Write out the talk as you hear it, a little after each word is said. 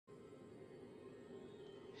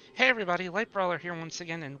Hey everybody, Light Brawler here once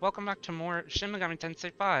again, and welcome back to more Shin Megami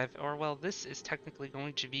Tensei 5, or well, this is technically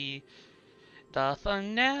going to be the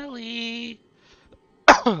finale!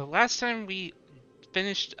 Last time we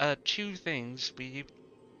finished two things. We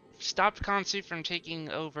stopped Kansu from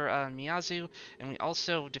taking over Miyazu, and we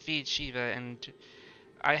also defeated Shiva, and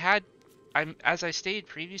as I stated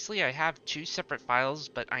previously, I have two separate files,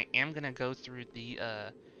 but I am gonna go through the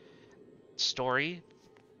story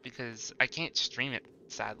because I can't stream it,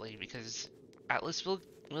 sadly, because Atlas will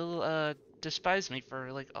despise me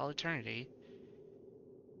for like all eternity.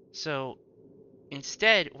 So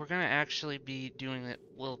instead, we're gonna actually be doing it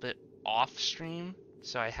a little bit off stream.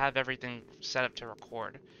 So I have everything set up to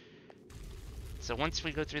record. So once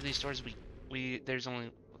we go through these stories, we there's only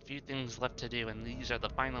a few things left to do, and these are the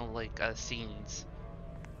final like scenes.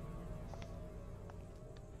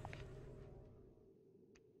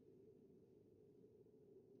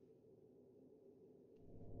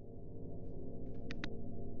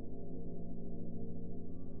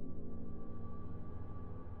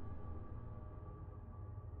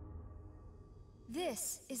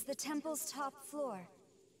 This is the temple's top floor.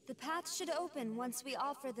 The path should open once we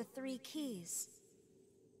offer the 3 keys.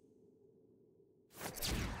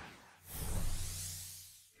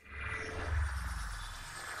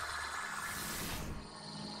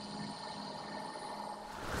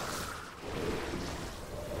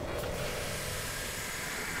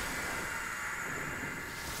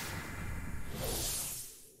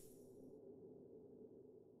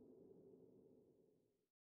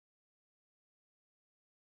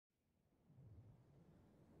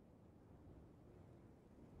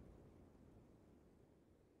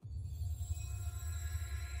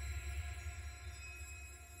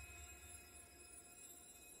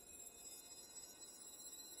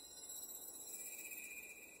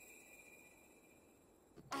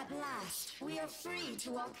 At last, we are free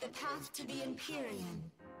to walk the path to the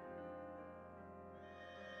Empyrean.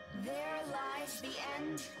 There lies the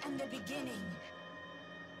end and the beginning.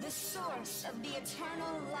 The source of the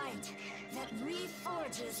eternal light that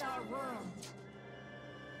reforges our world.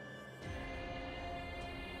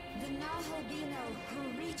 The Naholbino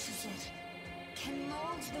who reaches it can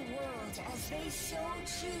mold the world as they so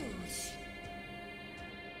choose.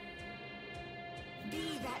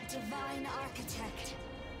 Be that divine architect.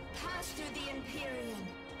 Pass through the Empyrean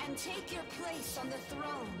and take your place on the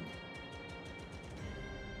throne.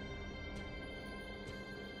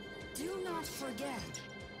 Do not forget,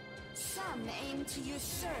 some aim to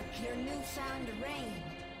usurp your newfound reign.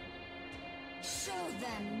 Show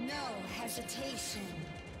them no hesitation.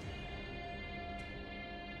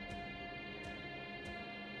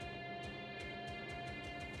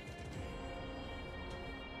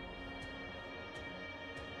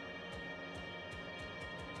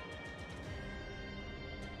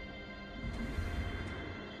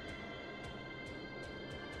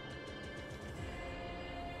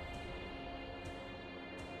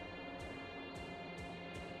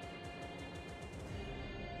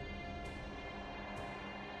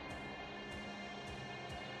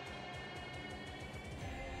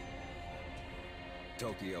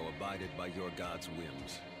 Tokyo abided by your god's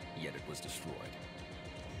whims, yet it was destroyed.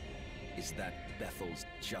 Is that Bethel's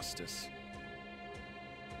justice?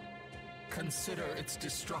 Consider its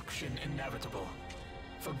destruction inevitable.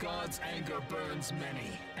 For God's anger burns many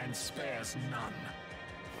and spares none.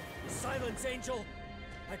 Silence, Angel!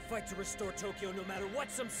 I'd fight to restore Tokyo no matter what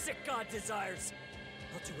some sick god desires.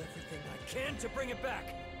 I'll do everything I can to bring it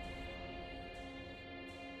back.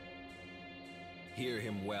 Hear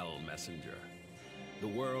him well, messenger. The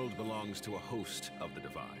world belongs to a host of the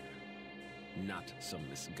divine, not some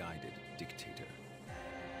misguided dictator.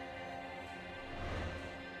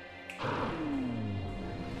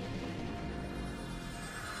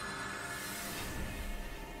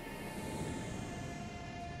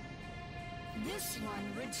 This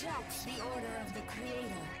one rejects the order of the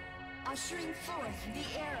Creator, ushering forth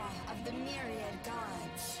the era of the myriad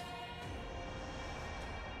gods.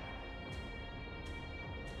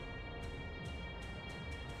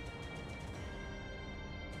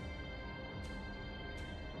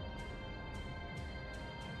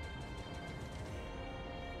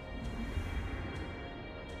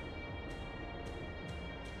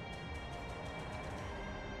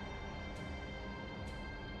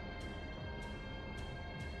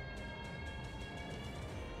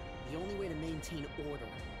 The only way to maintain order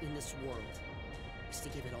in this world is to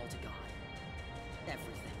give it all to God.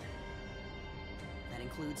 Everything. That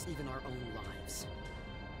includes even our own lives.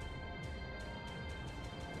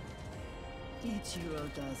 Ichiro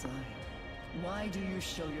Dazai, why do you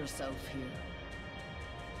show yourself here?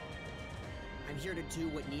 I'm here to do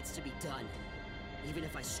what needs to be done. Even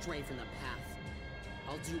if I stray from the path,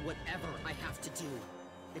 I'll do whatever I have to do.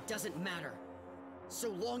 It doesn't matter,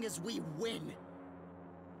 so long as we win.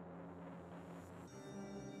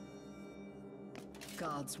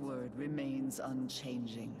 God's word remains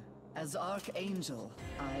unchanging. As Archangel,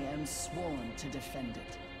 I am sworn to defend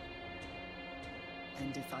it.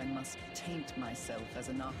 And if I must taint myself as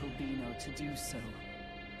an Ahobino to do so,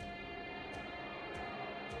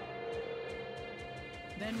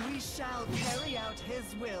 then we shall carry out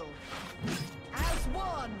his will. As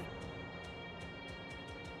one!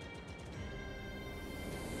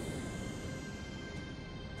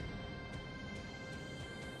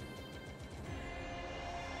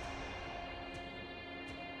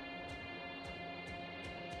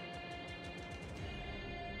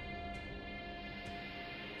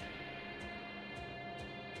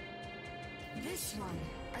 This one,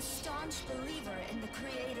 a staunch believer in the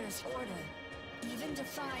Creator's order, even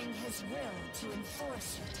defying his will to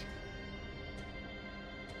enforce it.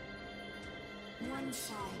 One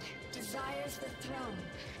side desires the throne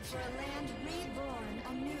for a land reborn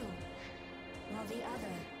anew, while the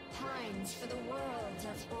other pines for the world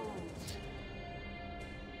of old.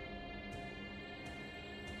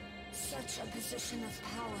 Such a position of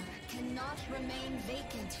power cannot remain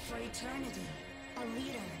vacant for eternity. A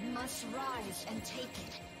leader must rise and take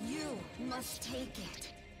it. You must take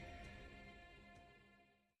it.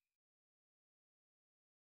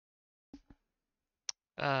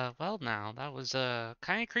 Well now, that was,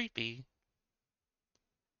 kinda creepy.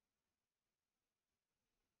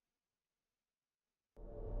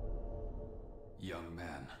 Young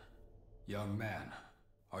man,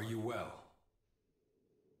 are you well?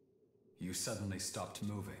 You suddenly stopped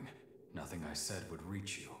moving. Nothing I said would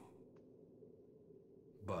reach you.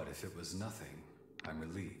 But if it was nothing, I'm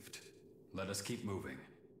relieved. Let us keep moving.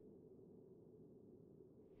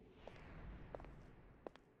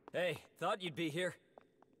 Hey, thought you'd be here.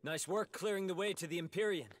 Nice work clearing the way to the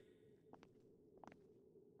Empyrean.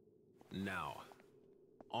 Now,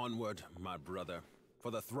 onward, my brother. For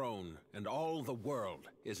the throne and all the world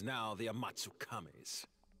is now the Amatsukame's.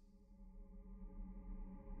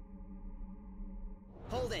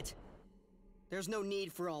 Hold it! There's no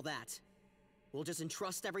need for all that. We'll just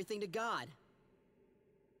entrust everything to God.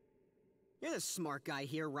 You're the smart guy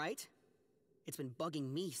here, right? It's been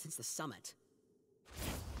bugging me since the summit.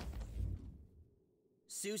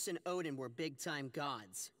 Zeus and Odin were big-time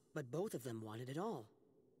gods, but both of them wanted it all.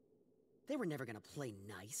 They were never gonna play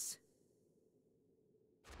nice.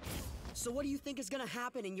 So what do you think is gonna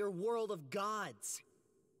happen in your world of gods?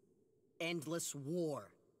 Endless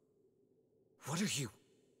war. What are you?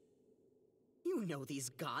 You know these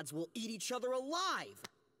gods will eat each other alive!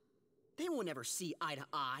 They won't ever see eye to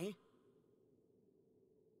eye.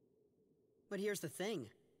 But here's the thing.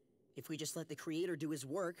 If we just let the Creator do his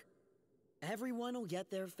work, everyone will get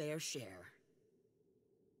their fair share.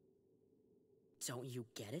 Don't you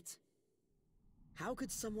get it? How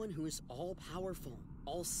could someone who is all-powerful,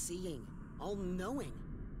 all-seeing, all-knowing,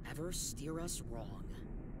 ever steer us wrong?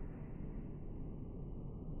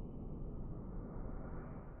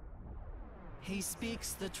 He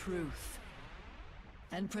speaks the truth.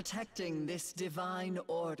 And protecting this divine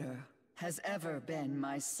order has ever been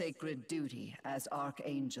my sacred duty as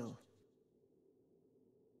Archangel.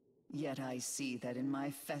 Yet I see that in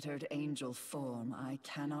my fettered angel form I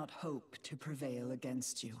cannot hope to prevail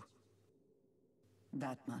against you.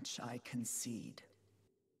 That much I concede.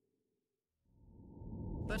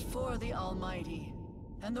 But for the Almighty,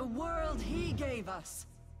 and the world He gave us,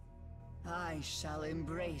 I shall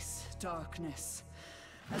embrace darkness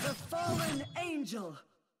as a fallen angel.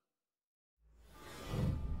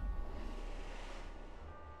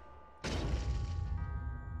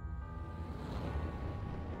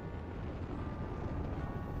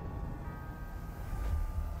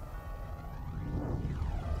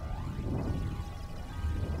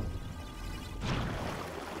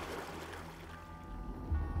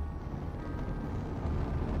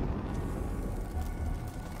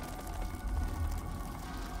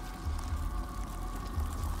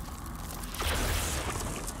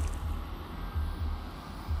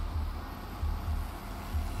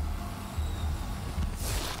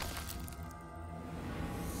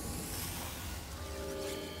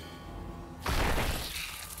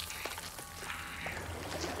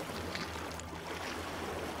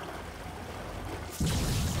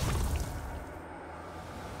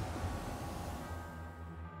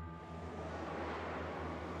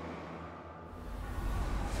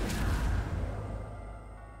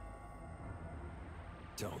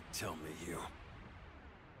 Don't tell me you...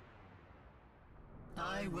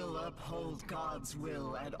 I I will uphold God's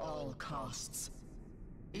will at all costs,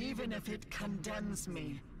 even if it condemns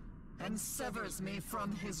me and severs me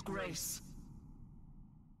from his grace.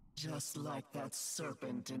 Just like that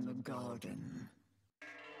serpent in the garden.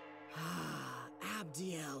 Ah,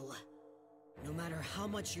 Abdiel. No matter how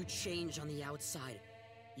much you change on the outside,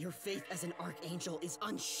 your faith as an archangel is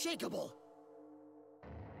unshakable!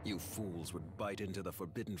 You fools would bite into the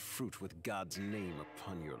forbidden fruit with God's name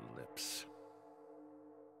upon your lips.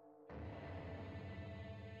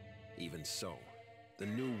 Even so, the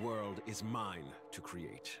new world is mine to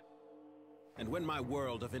create. And when my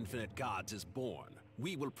world of infinite gods is born,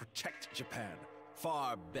 we will protect Japan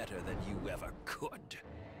far better than you ever could.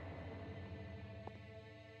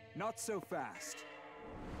 Not so fast.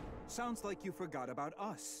 Sounds like you forgot about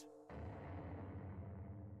us.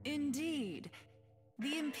 Indeed.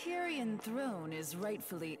 The Empyrean throne is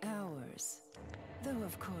rightfully ours. Though,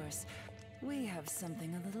 of course, we have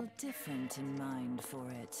something a little different in mind for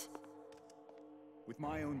it. With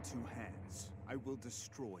my own two hands, I will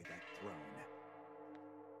destroy that throne.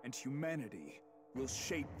 And humanity will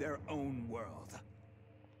shape their own world.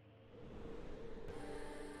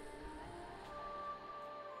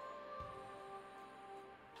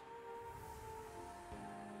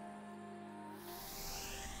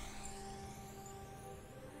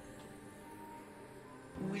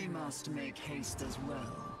 We must make haste as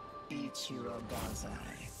well, Ichiro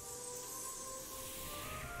Dazai.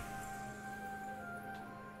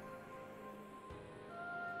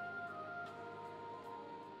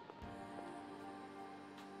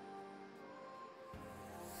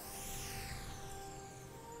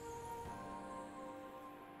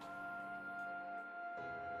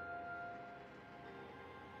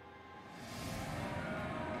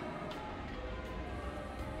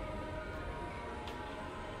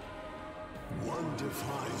 One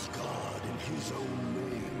defies God in his own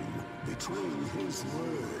name, betraying his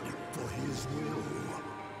word for his will.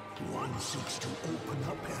 One seeks to open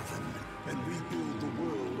up heaven and rebuild the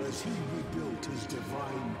world as he rebuilt his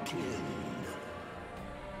divine kin.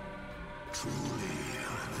 Truly,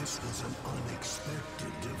 this was an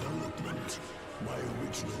unexpected development. My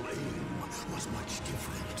original aim was much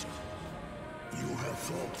different. You have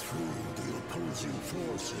fought through the opposing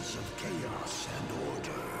forces of chaos and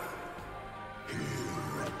order.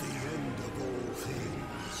 Here at the end of all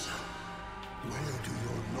things, where do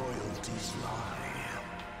your loyalties lie?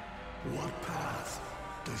 What path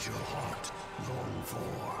does your heart long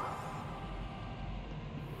for?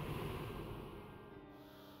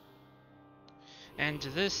 And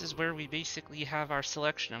this is where we basically have our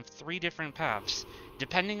selection of 3 different paths.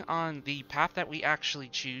 Depending on the path that we actually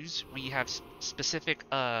choose, we have specific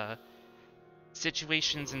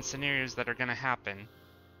situations and scenarios that are going to happen.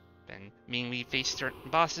 Meaning we face certain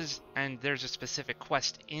bosses, and there's a specific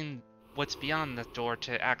quest in what's beyond the door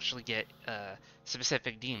to actually get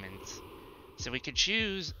specific demons. So we could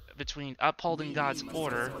choose between upholding God's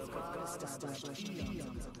order,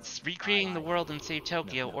 recreating the world and save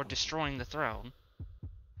Tokyo, or destroying the throne.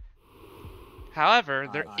 However,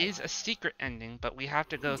 there is a secret ending, but we have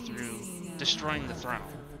to go through destroying the throne.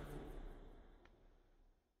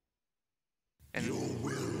 And your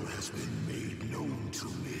will has been made known to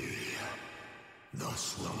me.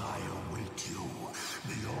 Thus will I await you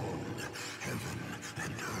beyond heaven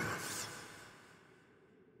and earth.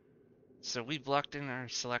 So we've locked in our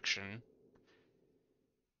selection.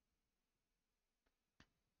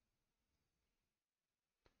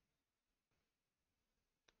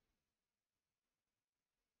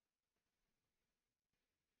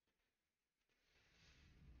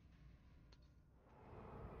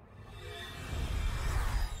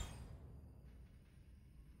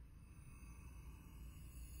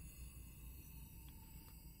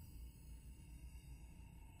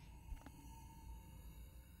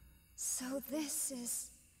 So this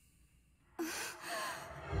is...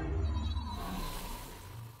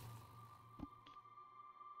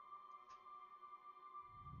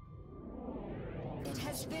 It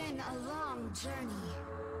has been a long journey.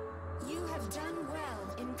 You have done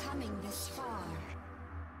well in coming this far.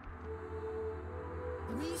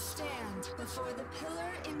 We stand before the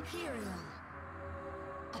Pillar Imperial,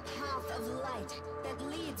 a path of light that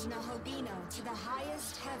leads Nahobino to the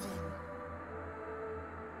highest heaven.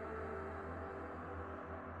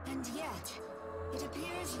 And yet, it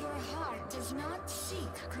appears your heart does not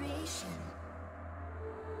seek creation.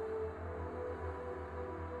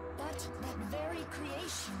 But that very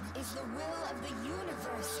creation is the will of the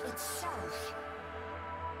universe itself.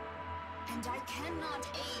 And I cannot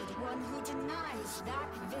aid one who denies that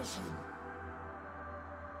vision.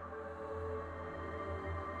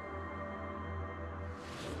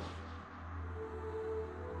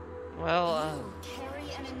 Well, You carry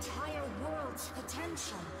an entire world's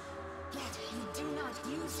potential, yet you do not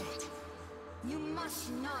use it. You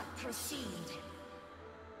must not proceed.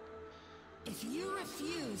 If you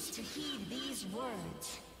refuse to heed these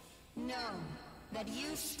words, know that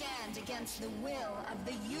you stand against the will of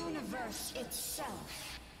the universe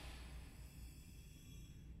itself.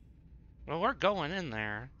 well, we're going in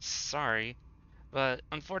there. Sorry. But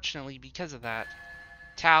unfortunately, because of that,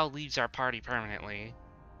 Tao leaves our party permanently.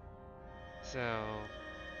 So,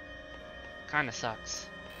 kinda sucks.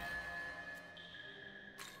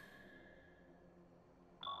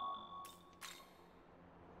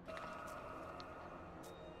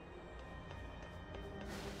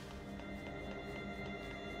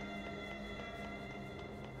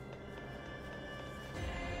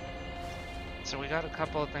 So we got a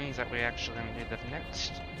couple of things that we actually gonna do. The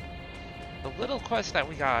next, the little quest that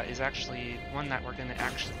we got is actually one that we're gonna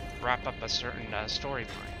actually wrap up a certain storyline.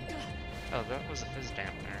 Oh, that was a fizz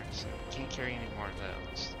dampener, so can't carry any more of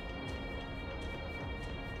those.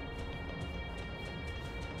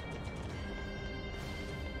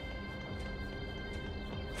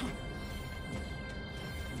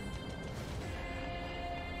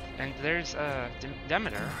 And there's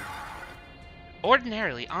Demeter.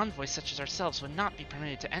 Ordinarily, envoys such as ourselves would not be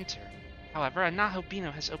permitted to enter. However, Anaho Bino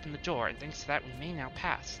has opened the door, and thanks to that we may now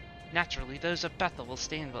pass. Naturally, those of Bethel will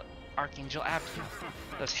stay in the Archangel Abbey.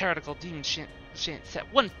 Those heretical demons shan't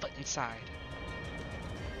set one foot inside.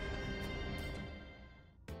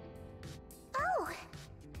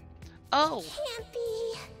 Oh! Can't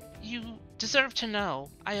be. You deserve to know.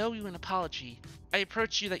 I owe you an apology. I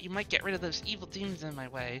approached you that you might get rid of those evil demons in my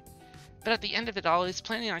way. But at the end of it all, I was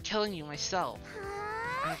planning on killing you myself.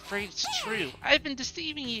 I'm afraid it's true. I've been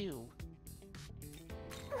deceiving you.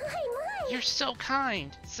 You're so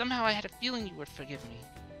kind. Somehow I had a feeling you would forgive me.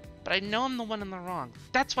 But I know I'm the one in the wrong.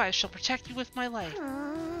 That's why I shall protect you with my life.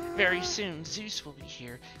 Very soon, Zeus will be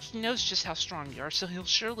here. He knows just how strong you are, so he'll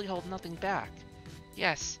surely hold nothing back.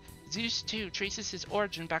 Yes, Zeus too traces his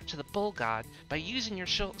origin back to the bull god. By using your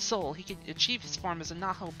soul, he could achieve his form as a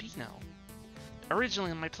Naho Bino.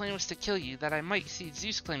 Originally, my plan was to kill you, that I might see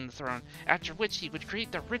Zeus claim the throne, after which he would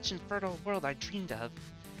create the rich and fertile world I dreamed of.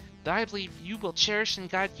 But I believe you will cherish and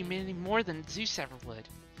guide humanity more than Zeus ever would.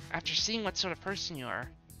 After seeing what sort of person you are,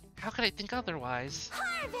 how could I think otherwise?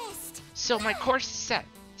 Harvest! So my course is set.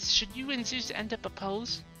 Should you and Zeus end up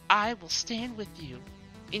opposed, I will stand with you.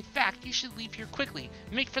 In fact, you should leave here quickly.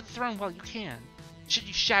 Make for the throne while you can. Should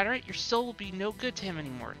you shatter it, your soul will be no good to him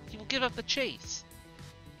anymore. He will give up the chase.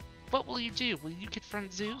 What will you do? Will you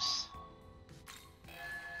confront Zeus?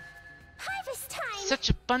 Harvest time!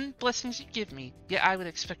 Such abundant blessings you give me, yet I would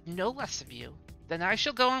expect no less of you. Then I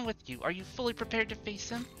shall go on with you. Are you fully prepared to face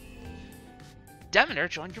him? Demeter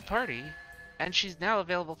joined your party, and she's now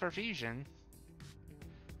available for fusion.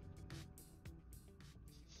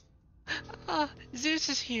 Zeus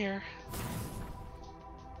is here.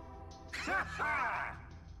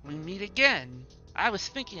 We meet again. I was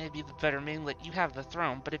thinking I'd be the better man, let you have the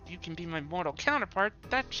throne, but if you can be my mortal counterpart,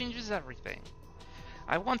 that changes everything.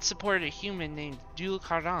 I once supported a human named Dul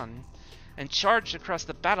Karan, and charged across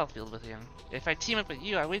the battlefield with him. If I team up with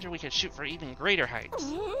you, I wager we could shoot for even greater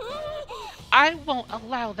heights. I won't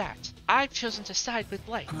allow that. I've chosen to side with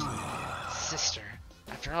light. Sister,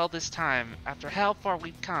 after all this time, after how far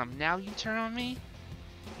we've come, now you turn on me?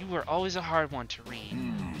 You were always a hard one to read.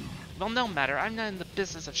 Well, no matter, I'm not in the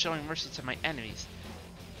business of showing mercy to my enemies,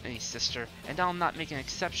 sister, and I'll not make an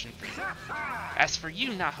exception for you. As for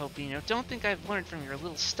you, Naho Bino, don't think I've learned from your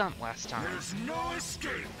little stunt last time. There's no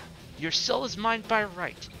escape! Your soul is mine by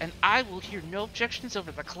right, and I will hear no objections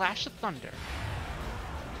over the clash of thunder.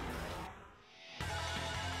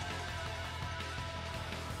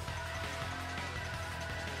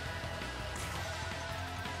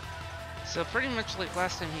 So pretty much like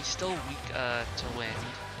last time, he's still weak to wind.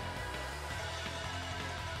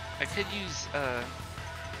 I could use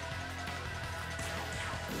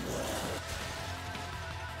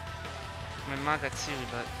my Magatsu,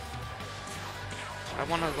 but I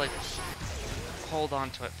want to like hold on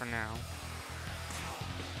to it for now.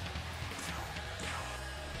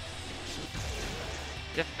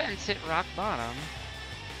 Defense hit rock bottom.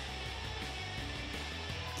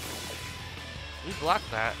 We blocked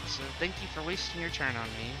that, so thank you for wasting your turn on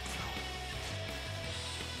me.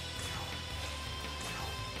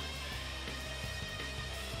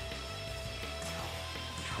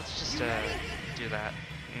 Let's just do that.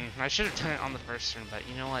 I should have done it on the first turn, but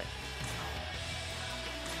you know what?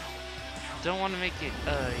 Don't want to make it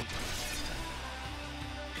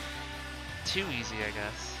too easy, I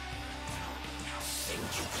guess.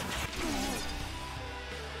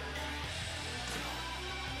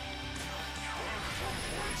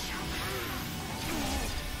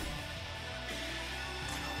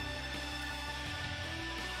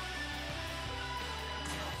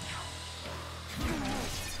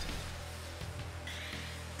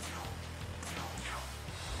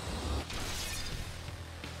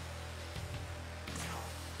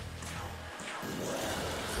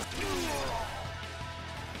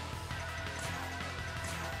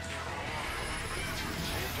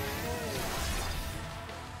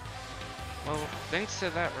 Well, thanks to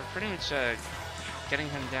that, we're pretty much getting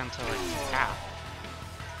him down to like half.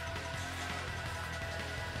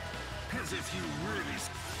 As if you really...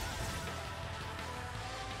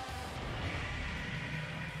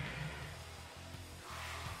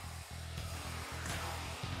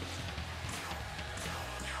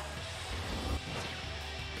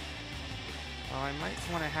 Well, I might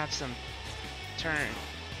want to have some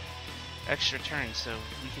extra turns, so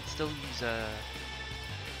we could still use I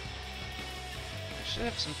should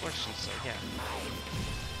have some fortune, so yeah.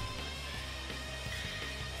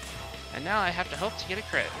 And now I have to hope to get a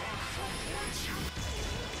crit.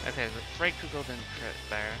 Okay, the Frey Kugel didn't crit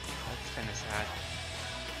there. That's kind of sad.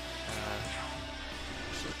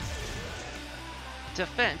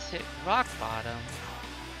 Defense hit rock bottom.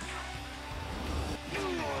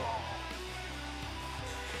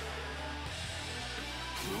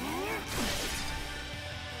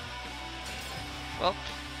 Well,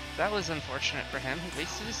 that was unfortunate for him. He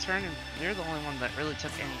wasted his turn, and we're the only one that really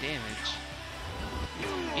took any damage.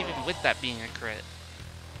 Even with that being a crit.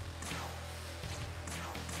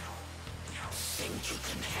 Think you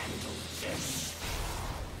can handle this?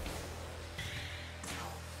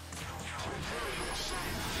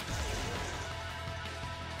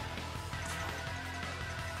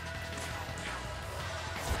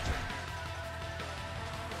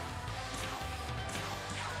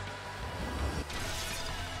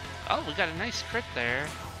 Oh, we got a nice crit there.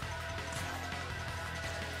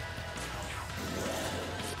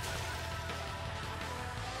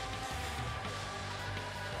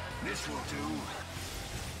 This will do.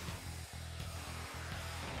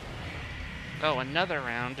 Oh, another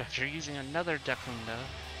round after using another Dekunda.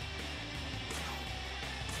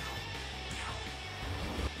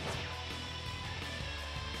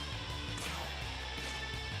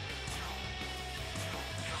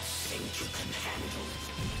 Think you can handle it?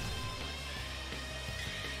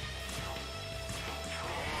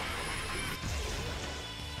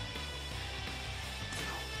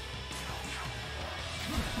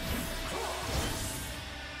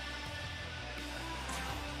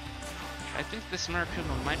 I think this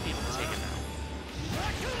Murakuma might be able to take him out.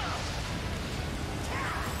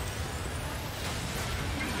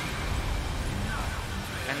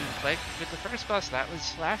 And like with the first boss, that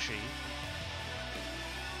was flashy.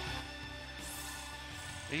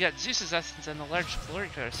 We got Zeus's Essence and the large glory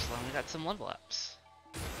crystal, and we got some level ups.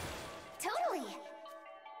 Totally.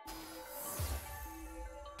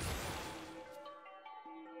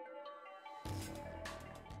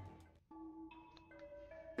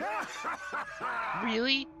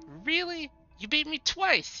 Really? Really? You beat me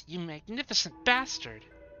twice, you magnificent bastard.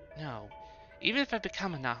 No. Even if I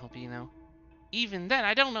become a Nahobino, even then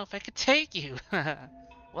I don't know if I could take you.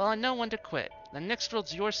 Well, I know when to quit. The next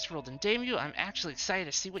world's yours to rule, and damn you, I'm actually excited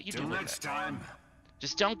to see what you do with it. Next time.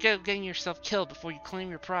 Just don't get getting yourself killed before you claim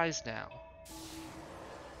your prize now.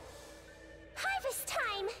 Harvest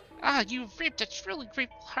time! Ah, you've reaped a truly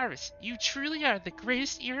grateful harvest. You truly are the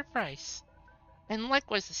greatest ear of rice. And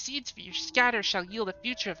likewise, the seeds for your scatter shall yield a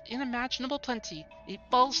future of unimaginable plenty. It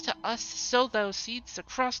falls to us to sow those seeds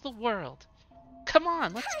across the world. Come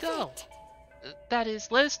on, let's go. That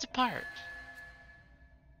is, let us depart.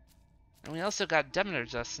 And we also got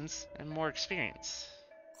Demeter's Essence and more experience.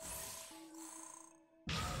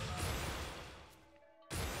 Hey,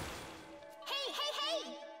 hey, hey!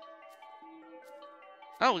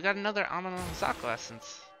 Oh, we got another Amano Zako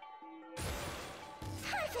Essence.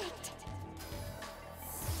 Perfect!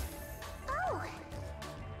 Oh!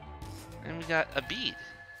 And we got a bead.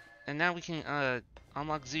 And now we can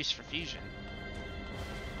unlock Zeus for fusion.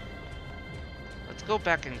 Let's go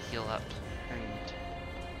back and heal up and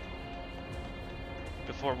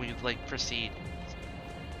before we like proceed.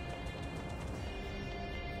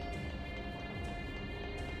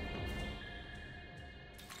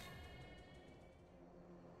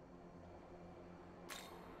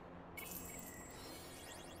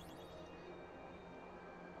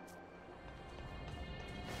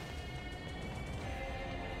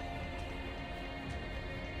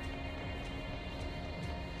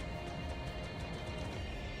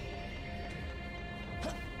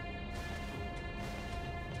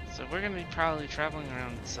 So we're going to be probably traveling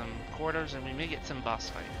around some corridors, and we may get some boss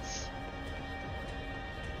fights.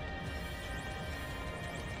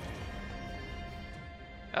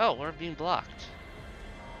 Oh, we're being blocked.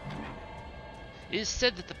 It is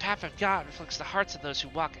said that the path of God reflects the hearts of those who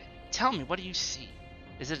walk it. Tell me, what do you see?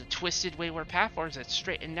 Is it a twisted, wayward path, or is it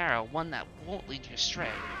straight and narrow, one that won't lead you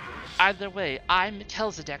astray? Either way, I,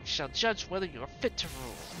 Melchizedek, shall judge whether you are fit to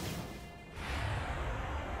rule.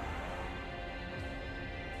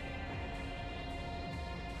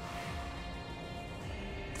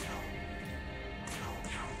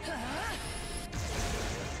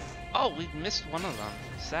 Oh, we missed one of them.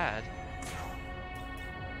 Sad.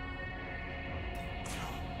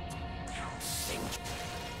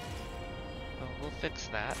 Well, we'll fix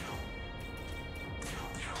that.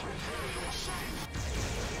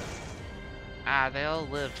 Ah, they all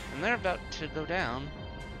lived, and they're about to go down.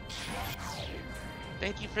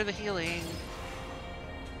 Thank you for the healing.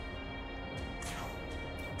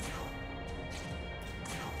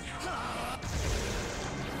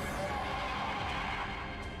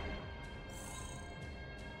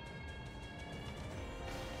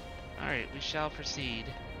 Alright, we shall proceed.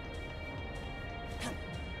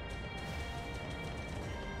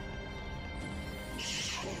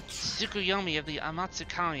 Tsukuyomi of the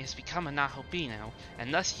Amatsukami has become a Nahobino,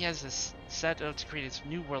 and thus he has set out to create his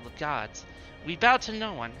new world of gods. We bow to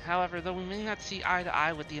no one, however, though we may not see eye to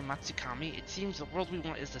eye with the Amatsukami, it seems the world we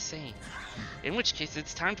want is the same. In which case,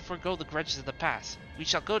 it's time to forego the grudges of the past. We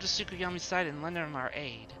shall go to Tsukuyomi's side and lend him our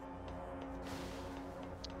aid.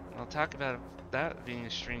 I'll talk about that being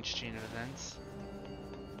a strange chain of events.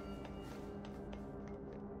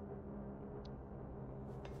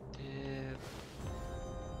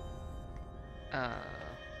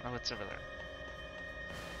 Oh, it's over there.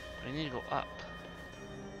 We need to go up.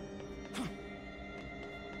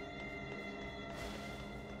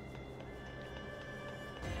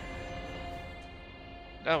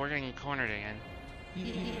 Oh, we're getting cornered again.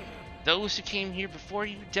 Those who came here before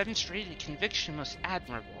you demonstrated conviction most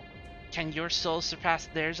admirable. Can your soul surpass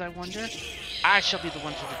theirs, I wonder? I shall be the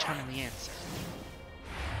one to determine the answer.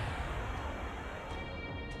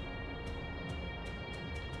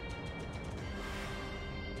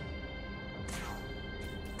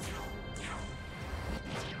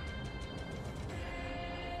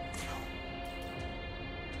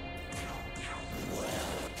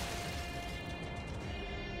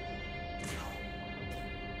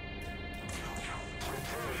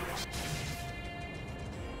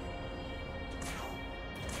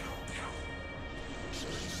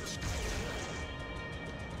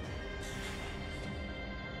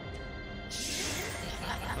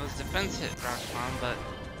 Defense hit rock bomb, but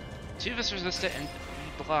two of us resist it and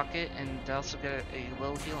we block it, and also get a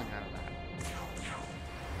little healing out of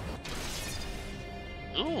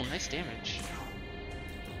that. Ooh, nice damage.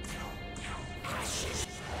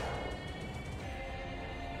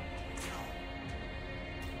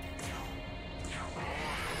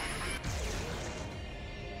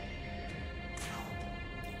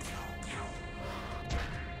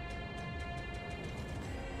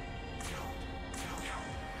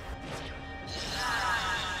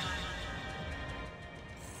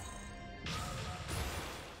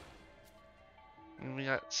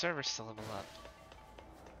 Service to level up.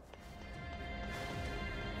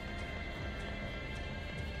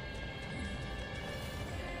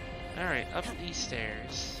 Alright, up these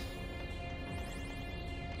stairs.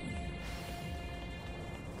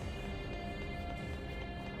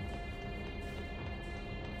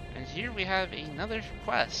 And here we have another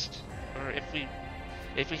quest. Or if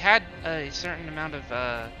we had a certain amount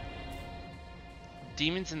of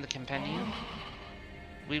demons in the compendium,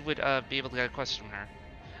 we would be able to get a quest from her.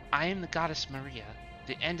 I am the goddess Maria.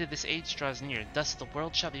 The end of this age draws near, thus the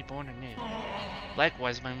world shall be born anew.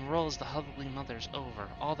 Likewise, my role as the Heavenly Mother is over.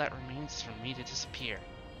 All that remains is for me to disappear.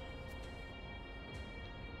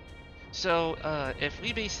 So, if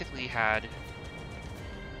we basically had,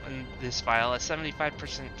 in this file, a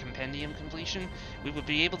 75% compendium completion, we would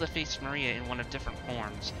be able to face Maria in one of different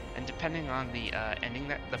forms. And depending on the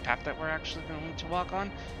the path that we're actually going to walk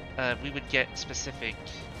on, we would get specific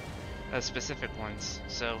ones.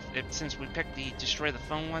 So since we picked the destroy the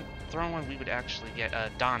throne one, we would actually get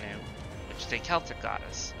Danu, which is a Celtic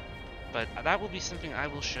goddess. But that will be something I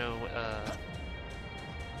will show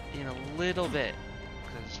in a little bit,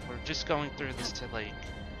 because we're just going through this to like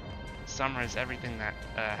summarize everything that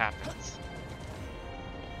happens.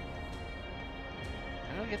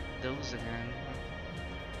 How do I get those again?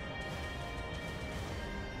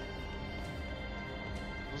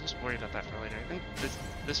 We'll just worry about that for later. I think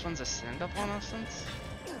this one's a send-up on essence?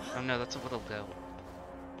 Oh no, that's a little goat.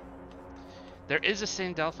 There is a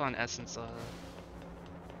Sandalphon essence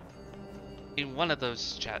in one of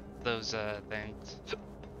those things.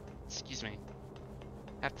 Excuse me.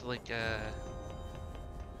 Have to like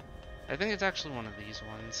I think it's actually one of these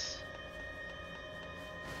ones,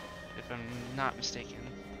 if I'm not mistaken.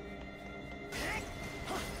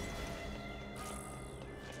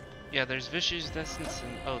 Yeah, there's Vishu's essence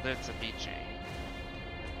and oh, that's a beach chain.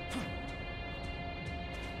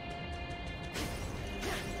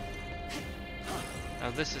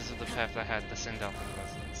 Oh, this is the path that had the Sandalphon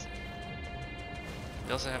essence.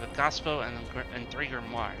 We also have a Gospel and 3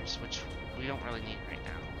 Grimoires, which we don't really need right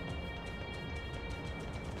now.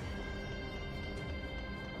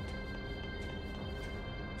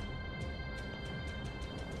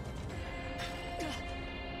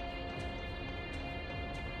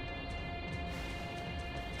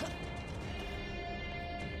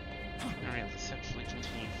 Alright, let's actually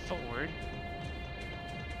continue forward.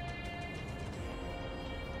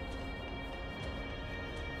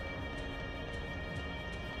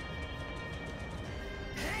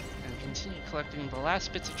 And continue collecting the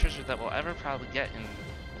last bits of treasure that we'll ever probably get in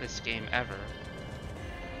this game ever.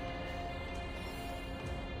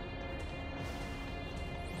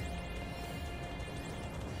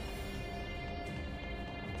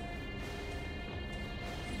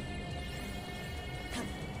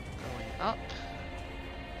 Up.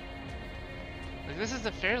 Like, this is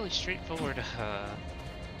a fairly straightforward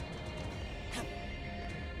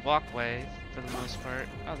walkway for the most part.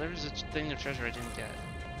 Oh, there was a thing of treasure I didn't get.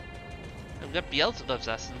 We've got Beelzebub's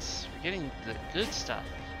essence. We're getting the good stuff.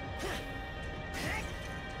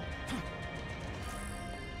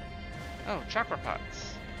 Oh, chakra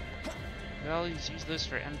pots. We always use those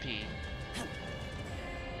for MP.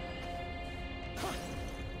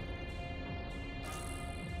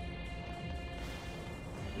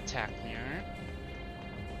 Attack mirror.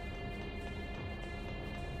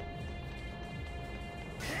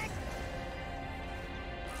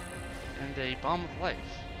 And a bomb of life.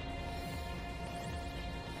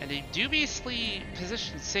 And a dubiously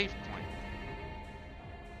positioned save point.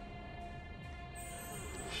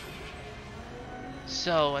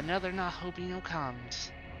 So another Nahobino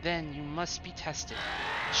comes. Then you must be tested.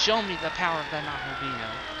 Show me the power of the Nahobino.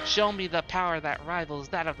 Show me the power that rivals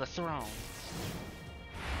that of the throne.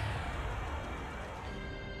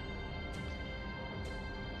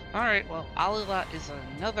 Alright, well, Alila is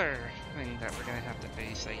another thing that we're gonna have to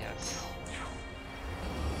face, I guess.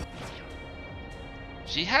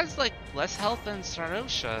 She has, like, less health than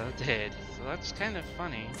Sarosha did, so that's kind of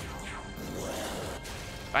funny.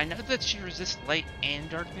 I know that she resists light and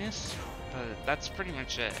darkness, but that's pretty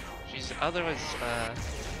much it. She's otherwise,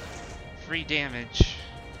 free damage.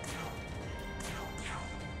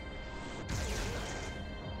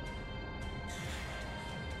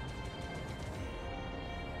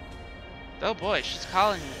 Oh boy, she's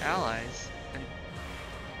calling allies, and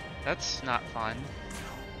that's not fun.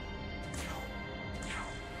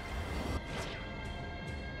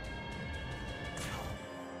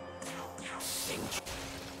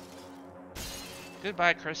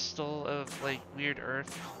 Goodbye, crystal of, like, weird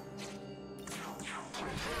earth.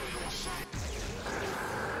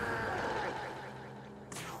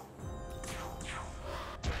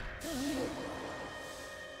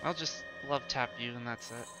 I'll just love tap you and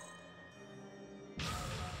that's it.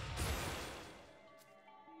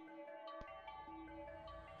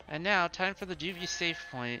 And now, time for the dubious save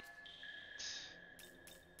point.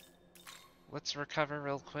 Let's recover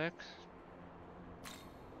real quick.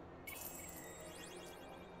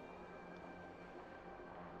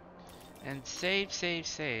 And save, save,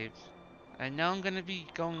 save. I know I'm gonna be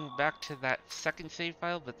going back to that second save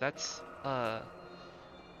file, but that's gonna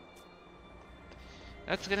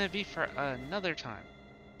be for another time.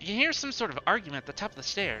 You can hear some sort of argument at the top of the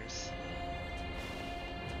stairs.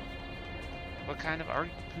 What kind of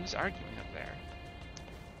who's arguing up there?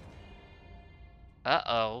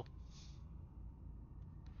 Uh-oh.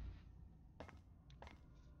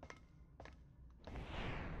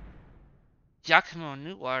 Yakumo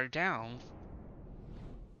Noir down.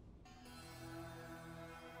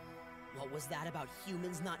 What was that about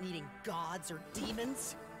humans not needing gods or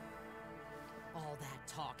demons? All that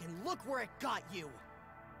talk, and look where it got you!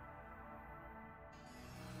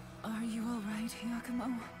 Are you alright,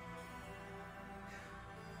 Yakumo?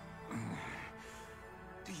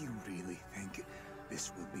 Do you really think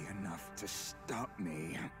this will be enough to stop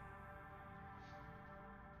me?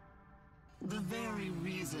 The very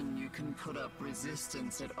reason you can put up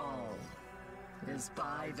resistance at all is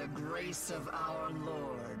by the grace of our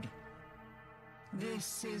Lord.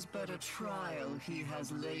 This is but a trial he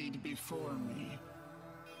has laid before me,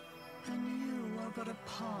 and you are but a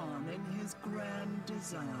pawn in his grand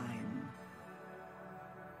design.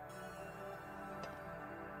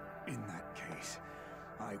 In that case,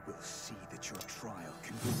 I will see that your trial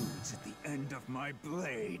concludes at the end of my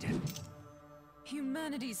blade.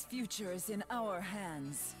 Humanity's future is in our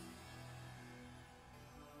hands.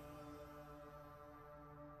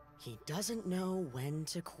 He doesn't know when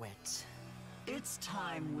to quit. It's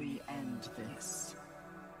time we end this.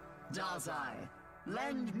 Dazai,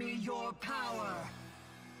 lend me your power!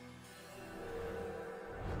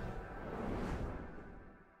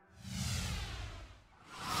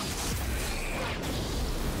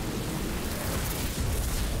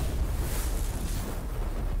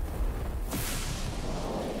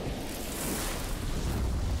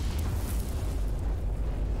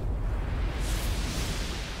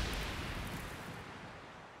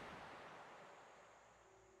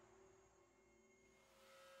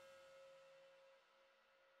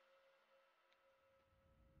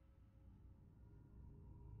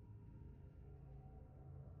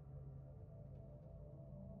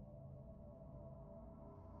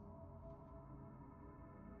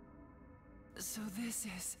 So this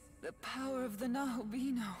is the power of the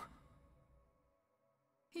Nahobino.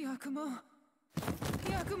 Yakumo.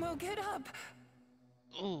 Yakumo, get up!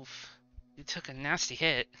 Oof. You took a nasty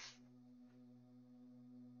hit.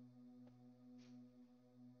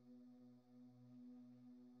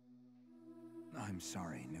 I'm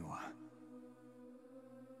sorry, Nua.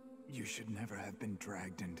 You should never have been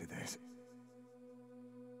dragged into this.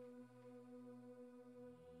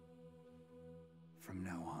 From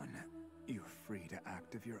now on, you're free to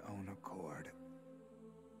act of your own accord.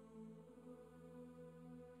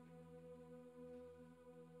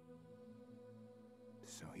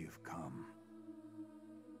 So you've come.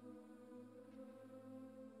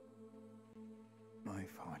 I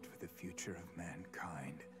fought for the future of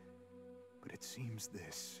mankind, but it seems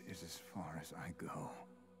this is as far as I go.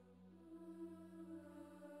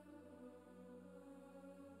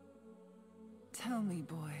 Tell me,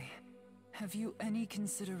 boy, have you any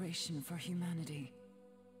consideration for humanity?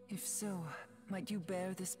 If so, might you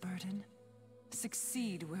bear this burden?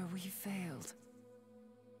 Succeed where we failed?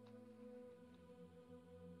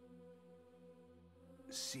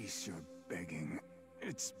 Cease your begging.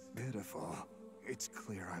 It's pitiful. It's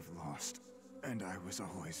clear I've lost, and I was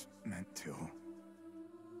always meant to.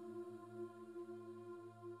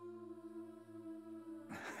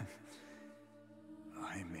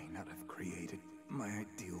 I may not have created my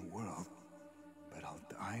ideal world, but I'll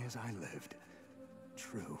die as I lived,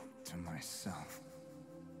 true to myself.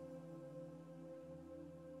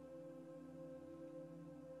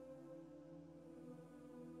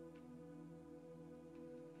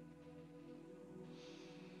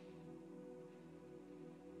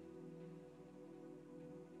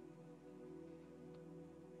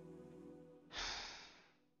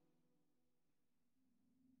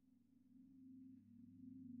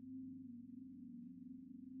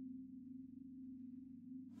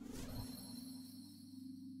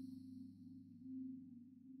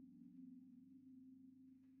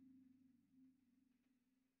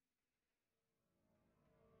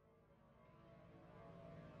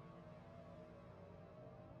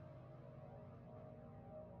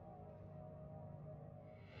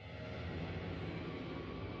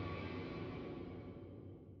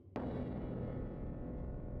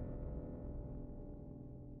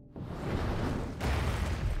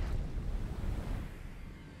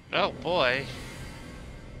 Oh boy.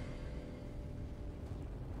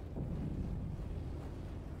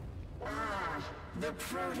 Ah, the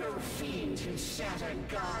proto-fiend who shattered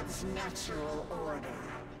God's natural order.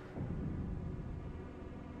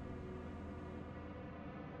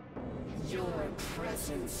 Your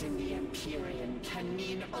presence in the Empyrean can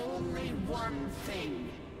mean only one thing.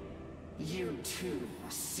 You too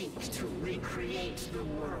seek to recreate the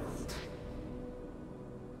world.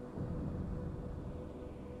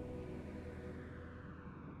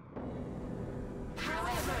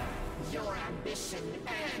 However, your ambition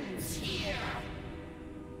ends here.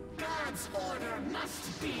 God's order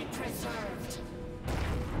must be preserved.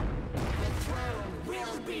 The throne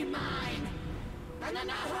will be mine, and the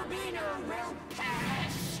Nahobino will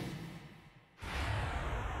perish.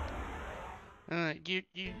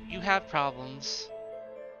 You have problems.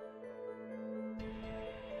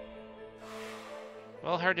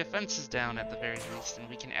 Well, her defense is down at the very least, and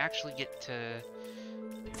we can actually get to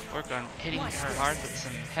work on hitting her hard with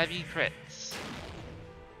some heavy crits.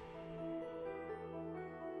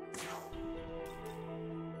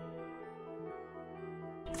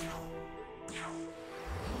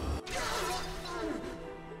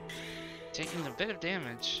 Taking a bit of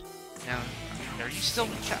damage. Now, are you still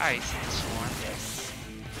weak to ice in this form? Yes.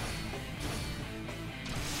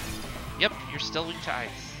 Yep, you're still weak to ice.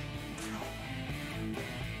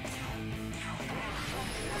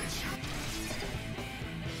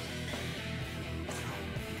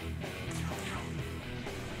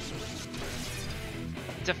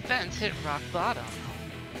 Defense hit rock bottom.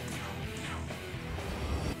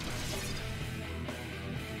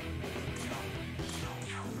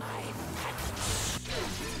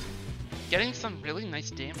 Getting some really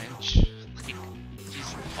nice damage. Like,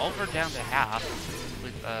 she's over down to half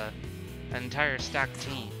with an entire stacked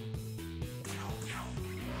team.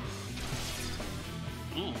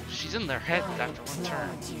 Ooh, she's in their heads after one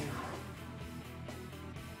turn.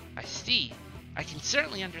 I see. I can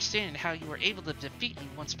certainly understand how you were able to defeat me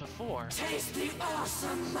once before. Taste the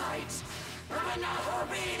awesome might of a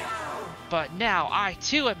Nahobino! But now I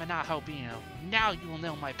too am a Nahobino. Now you will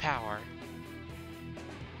know my power.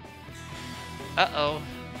 Uh-oh.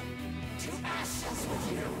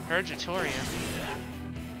 Purgatorium.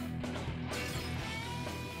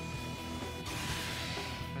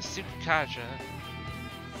 Masukaja.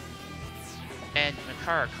 and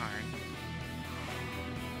Makarakarn.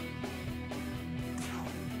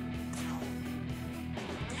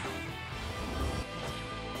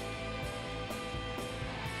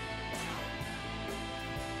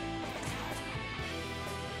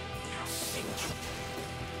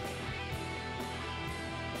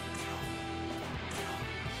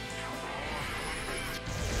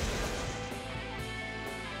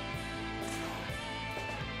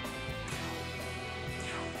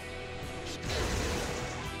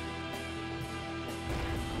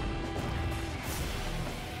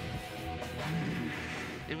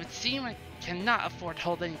 It would seem I cannot afford to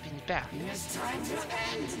hold anything back. It's time to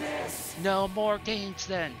end this! No more games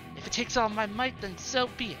then. If it takes all my might, then so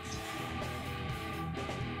be it.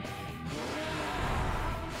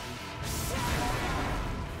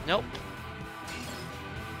 Nope.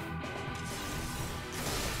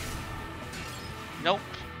 Nope.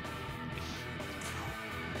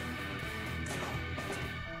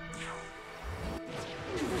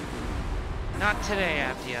 Not today,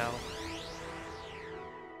 Abdiel.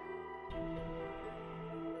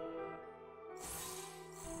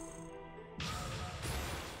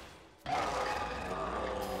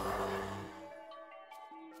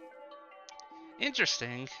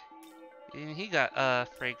 Interesting. He got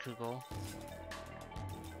Freykugel.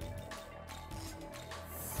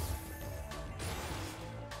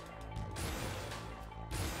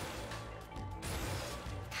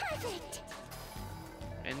 Perfect.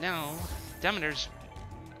 And now Demeter's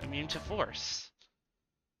immune to force.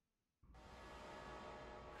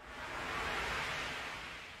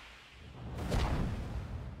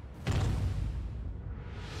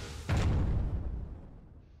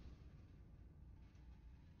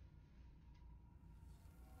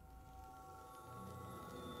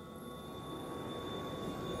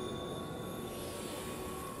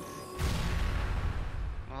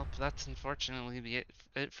 Well, that's unfortunately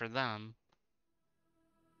it for them.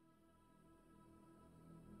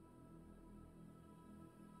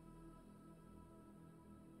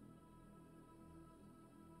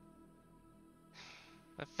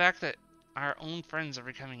 The fact that our own friends are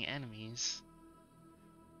becoming enemies.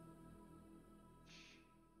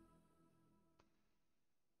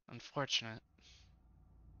 Unfortunate.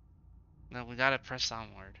 No, we gotta press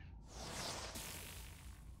onward.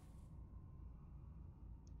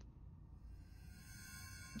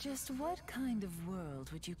 Just what kind of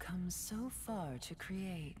world would you come so far to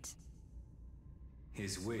create?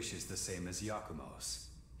 His wish is the same as Yakumo's.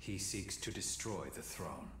 He seeks to destroy the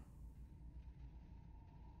throne.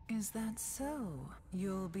 Is that so?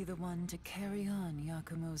 You'll be the one to carry on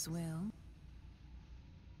Yakumo's will?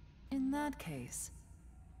 In that case,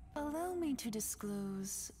 allow me to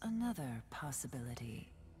disclose another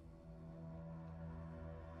possibility.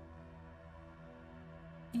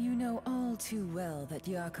 You know all too well that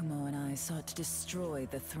Yakumo and I sought to destroy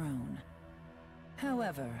the throne.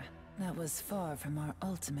 However, that was far from our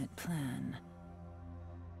ultimate plan.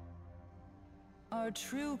 Our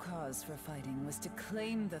true cause for fighting was to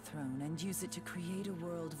claim the throne and use it to create a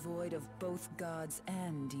world void of both gods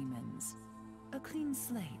and demons. A clean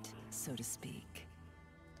slate, so to speak.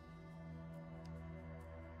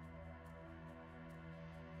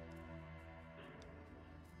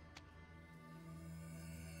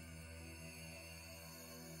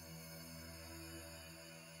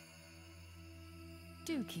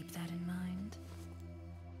 Do keep that in mind.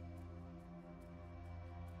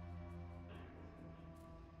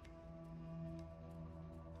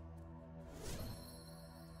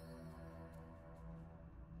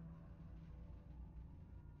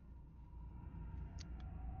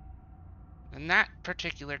 And that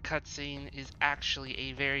particular cutscene is actually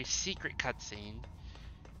a very secret cutscene,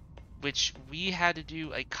 which we had to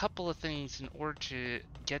do a couple of things in order to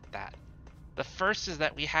get that. The first is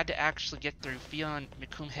that we had to actually get through Fion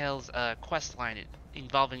McCumhale's quest line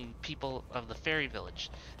involving people of the fairy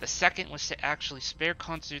village. The second was to actually spare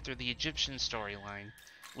Khonsu through the Egyptian storyline,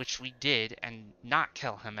 which we did, and not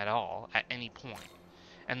kill him at all at any point.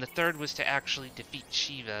 And the third was to actually defeat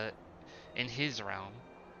Shiva in his realm,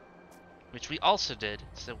 which we also did,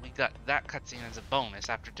 so we got that cutscene as a bonus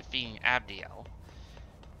after defeating Abdiel.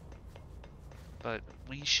 But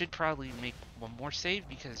we should probably make one more save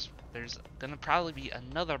because there's gonna probably be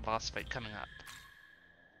another boss fight coming up.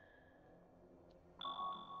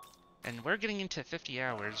 And we're getting into 50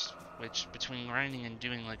 hours, which between grinding and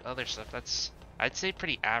doing like other stuff, that's, I'd say,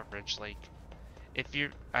 pretty average. Like, if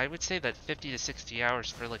you're, I would say that 50 to 60 hours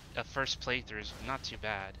for like a first playthrough is not too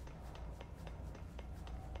bad.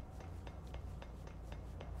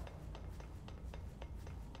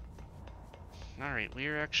 Alright,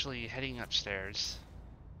 we're actually heading upstairs.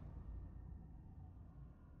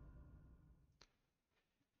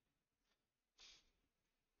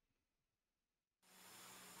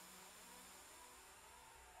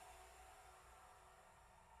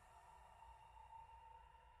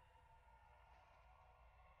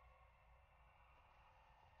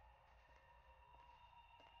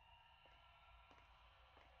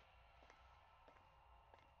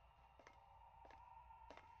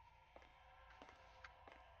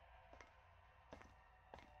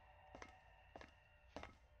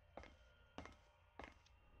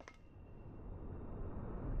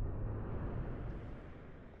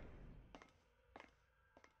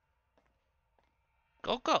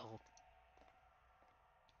 Go, go.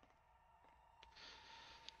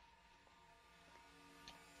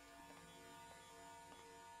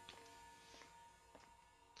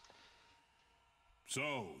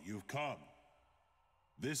 So, you've come.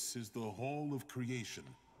 This is the Hall of Creation,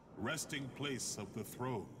 resting place of the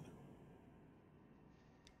throne.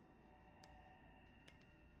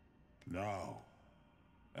 Now,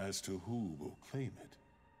 as to who will claim it,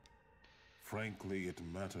 frankly, it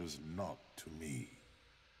matters not to me.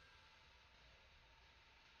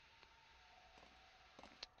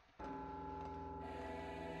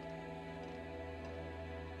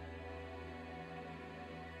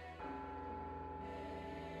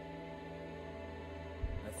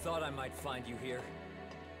 I thought I might find you here.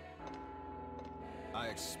 I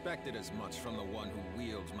expected as much from the one who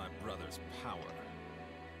wields my brother's power.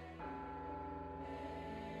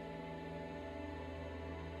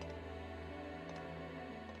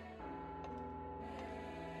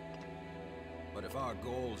 But if our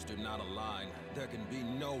goals do not align, there can be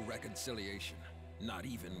no reconciliation, not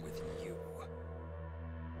even with you.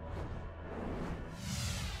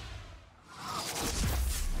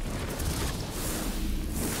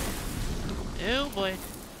 Oh boy.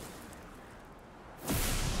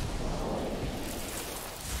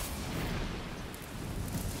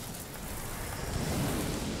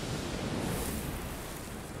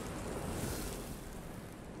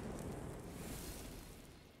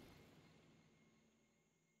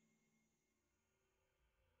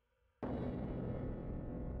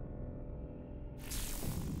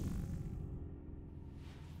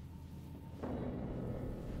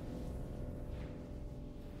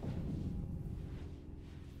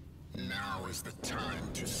 Now is the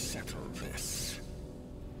time to settle this.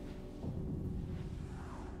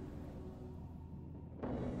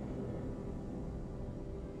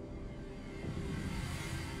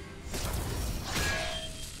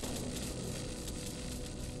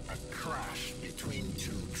 A crash between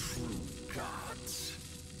two true gods.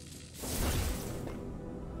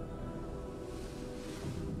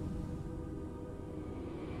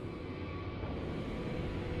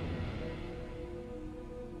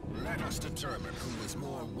 Let us determine who is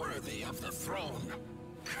more worthy of the throne.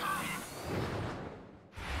 Come!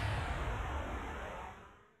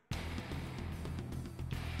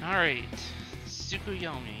 Alright.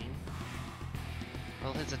 Tsukuyomi.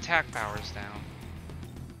 Well, his attack power's down.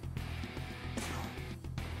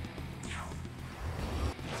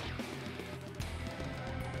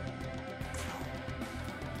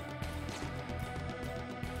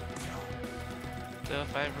 So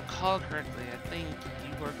if I recall correctly, I think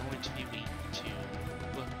you are going to be weak to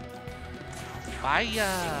fire.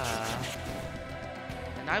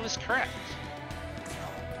 And I was correct.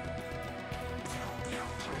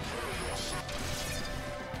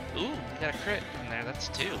 Ooh, we got a crit in there, that's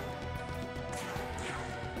 2.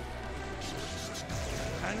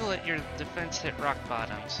 I'm gonna let your defense hit rock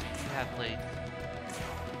bottom so you have like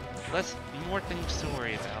more things to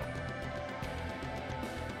worry about.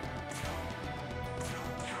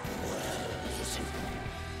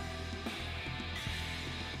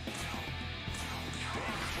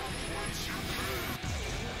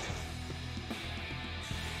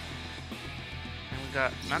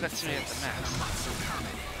 Got Nagatsumi at the mast.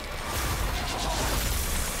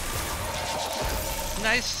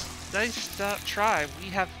 Nice try. We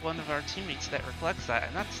have one of our teammates that reflects that,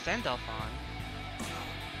 and that's Standoff on.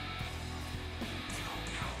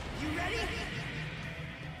 You ready?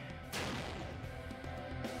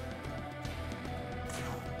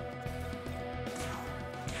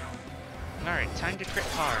 Alright, time to crit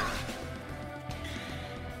hard.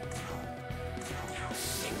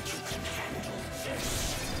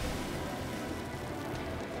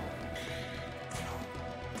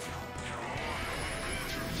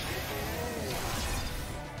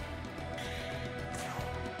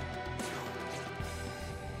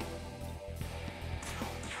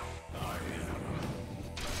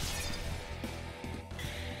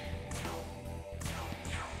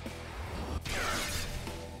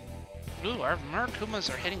 Ooh, our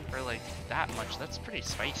Murakumas are hitting for like that much. That's pretty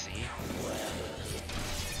spicy.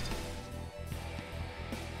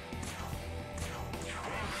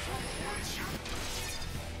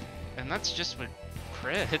 And that's just with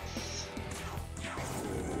crits.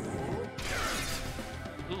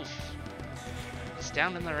 Oof. It's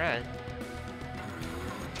down in the red.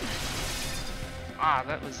 Ah,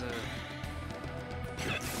 that was a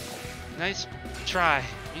nice try.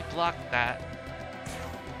 We blocked that.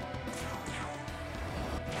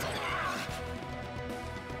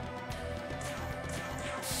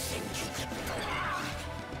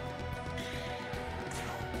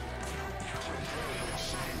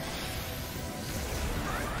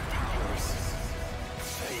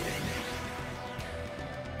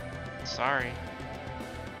 Sorry.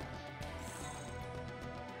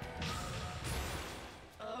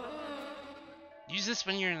 Use this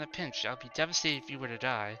when you're in a pinch. I'll be devastated if you were to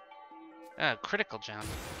die. Critical jump.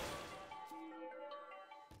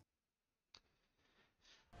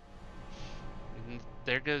 And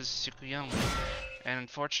there goes Tsukuyomi. And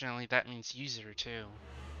unfortunately, that means user too.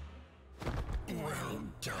 Well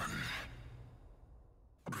done,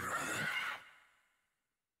 brother.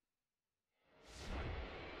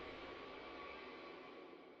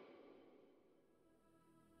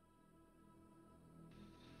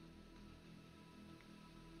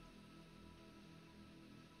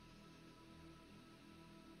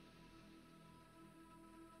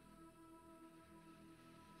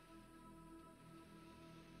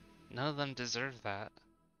 None of them deserve that.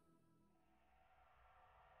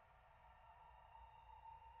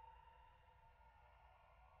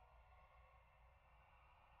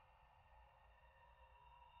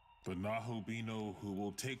 The Nahobino who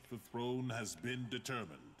will take the throne has been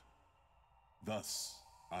determined. Thus,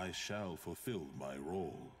 I shall fulfill my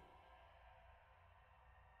role.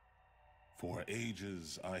 For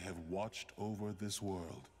ages I have watched over this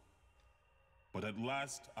world. But at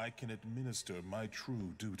last I can administer my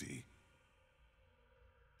true duty.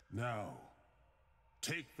 Now,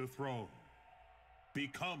 take the throne.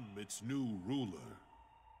 Become its new ruler.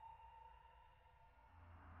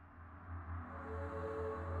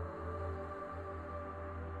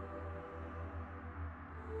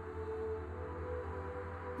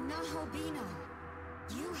 Nahobino,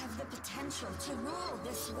 you have the potential to rule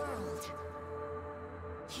this world.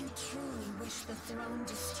 You truly wish the throne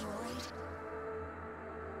destroyed?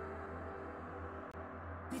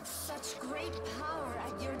 With such great power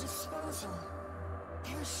at your disposal,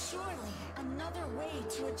 there's surely another way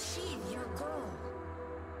to achieve your goal.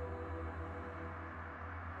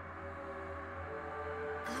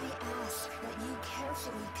 I ask that you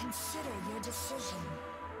carefully consider your decision.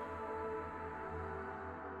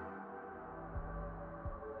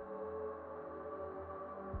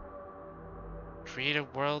 Create a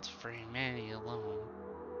world for humanity alone.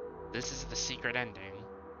 This is the secret ending.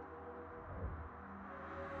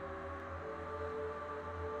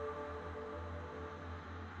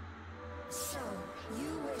 So,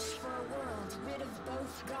 you wish for a world rid of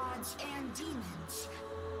both gods and demons.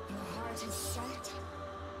 Your heart is set?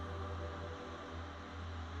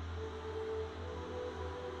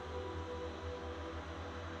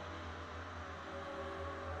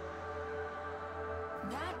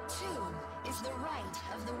 That, too, is the right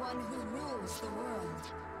of the one who rules the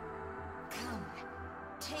world. Come,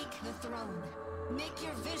 take the throne. Make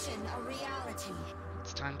your vision a reality.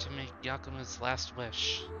 It's time to make Yakuma's last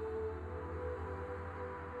wish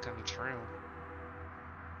come true.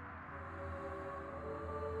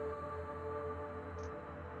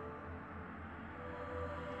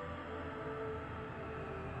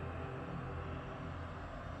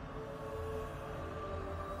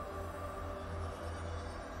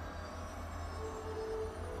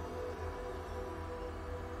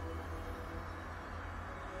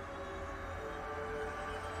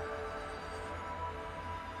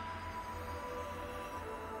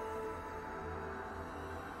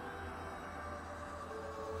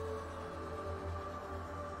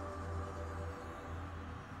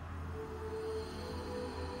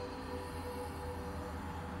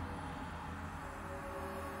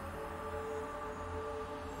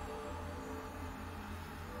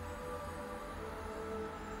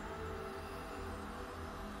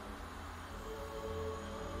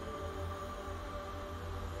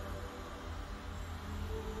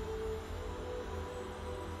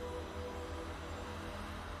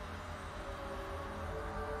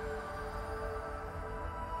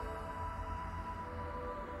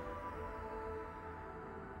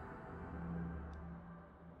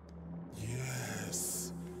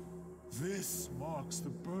 This marks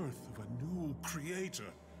the birth of a new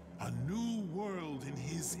creator, a new world in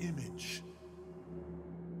his image.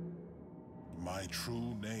 My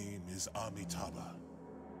true name is Amitabha.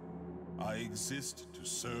 I exist to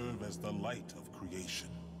serve as the light of creation.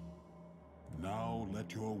 Now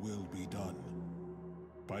let your will be done.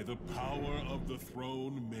 By the power of the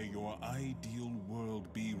throne, may your ideal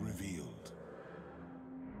world be revealed.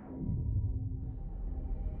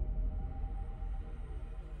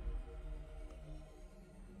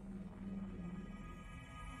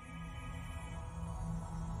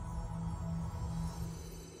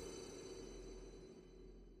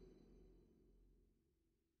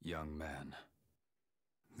 Young man,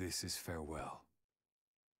 this is farewell.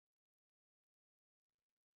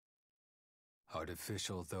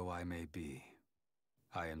 Artificial though I may be,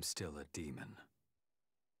 I am still a demon.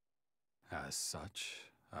 As such,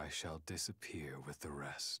 I shall disappear with the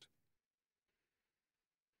rest.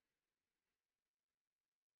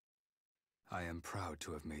 I am proud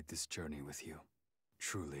to have made this journey with you.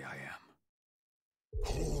 Truly I am.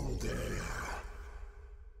 Hold there.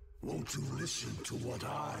 Won't you listen to what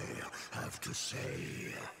I have to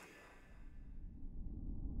say?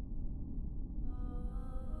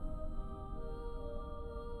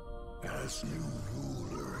 As new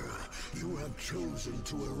ruler, you have chosen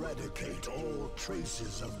to eradicate all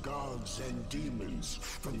traces of gods and demons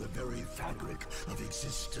from the very fabric of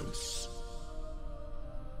existence.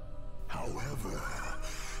 However,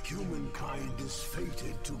 humankind is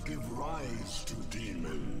fated to give rise to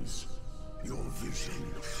demons. Your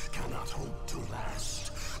vision cannot hope to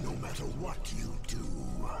last, no matter what you do.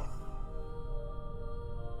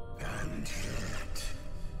 And yet,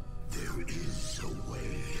 there is a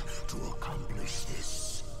way to accomplish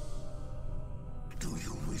this. Do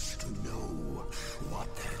you wish to know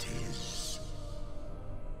what that is?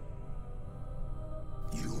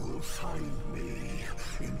 You will find me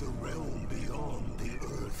in the realm beyond the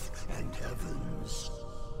earth and heavens.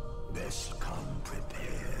 Best come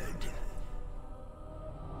prepared.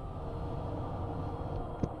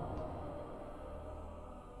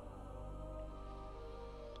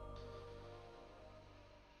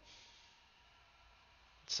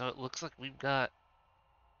 So it looks like we've got...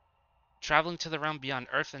 Traveling to the realm beyond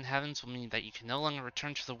earth and heavens will mean that you can no longer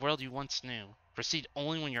return to the world you once knew. Proceed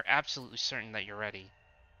only when you're absolutely certain that you're ready.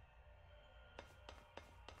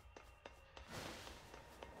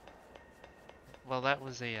 Well, that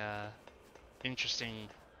was a interesting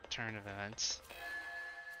turn of events.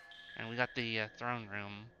 And we got the throne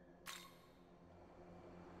room.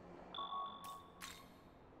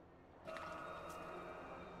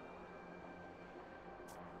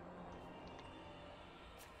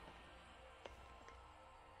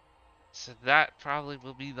 So that probably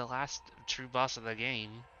will be the last true boss of the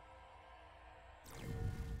game.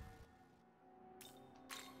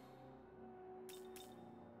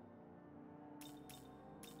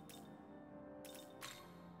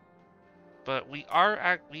 But we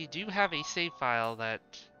do have a save file that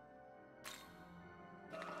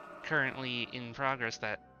currently in progress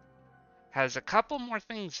that has a couple more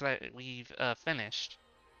things that we've finished.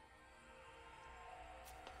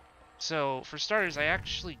 So for starters, I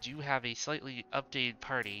actually do have a slightly updated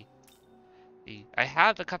party. I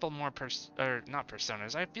have a couple more not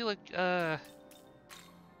personas. I feel like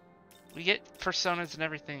we get personas and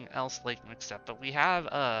everything else like mixed up, but we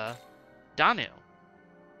have Danu.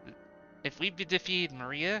 If we defeat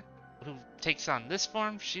Maria, who takes on this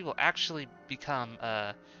form, she will actually become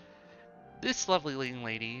this lovely leading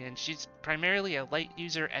lady, and she's primarily a light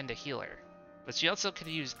user and a healer. But she also could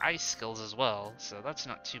use ice skills as well, so that's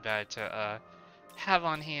not too bad to have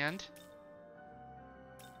on hand.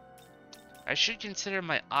 I should consider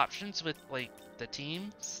my options with like the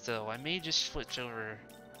team, so I may just switch over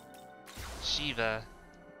Shiva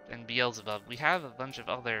and Beelzebub. We have a bunch of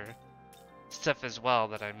other stuff as well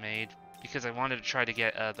that I made because I wanted to try to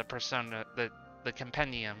get the persona, the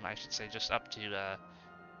compendium, I should say, just up to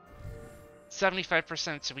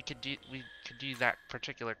 75%, so we could do that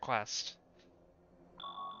particular quest.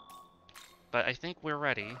 But I think we're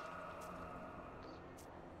ready.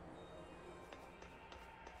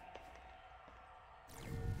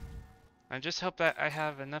 I just hope that I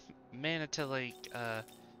have enough mana to like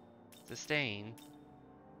sustain.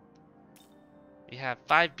 We have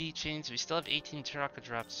 5 beat chains, we still have 18 chakra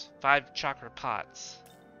drops, 5 chakra pots.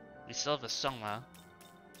 We still have a Soma.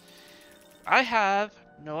 I have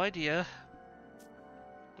no idea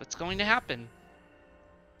what's going to happen.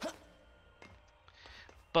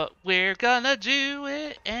 But we're gonna do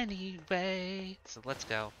it anyway. So let's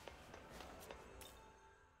go.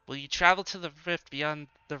 Will you travel to the rift beyond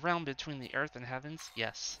the realm between the earth and heavens?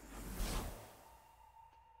 Yes.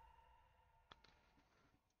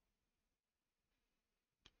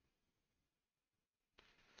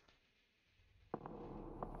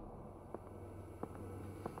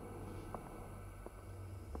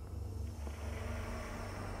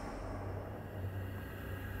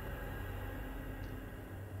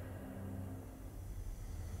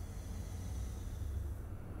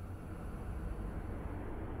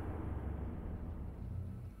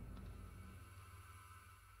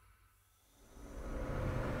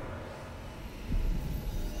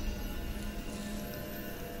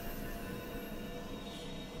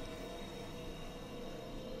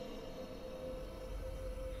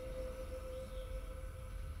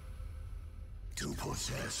 To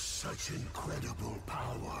possess such incredible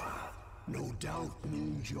power, no doubt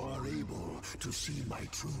means you are able to see my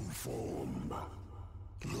true form.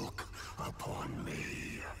 Look upon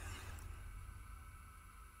me.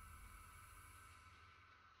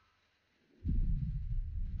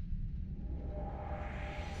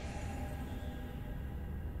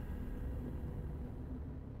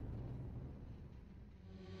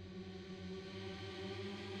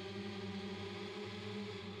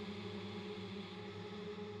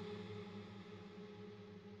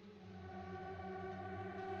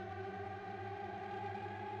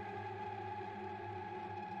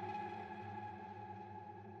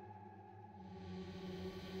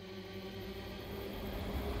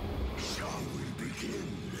 Shall we begin?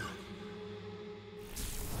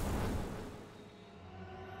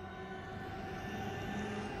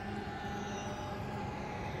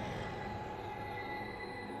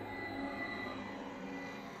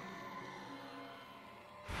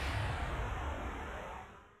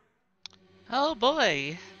 Oh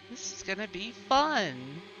boy, this is gonna be fun.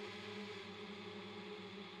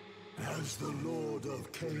 As the Lord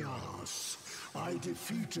of Chaos, I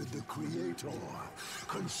defeated the Creator,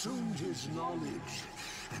 consumed his knowledge,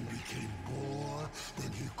 and became more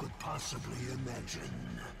than he could possibly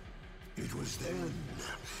imagine. It was then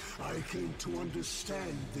I came to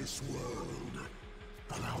understand this world.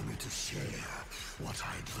 Allow me to share what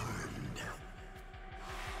I'd learned.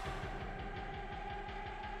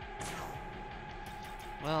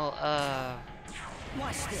 Well,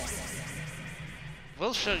 Watch this.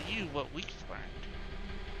 we'll show you what we've learned.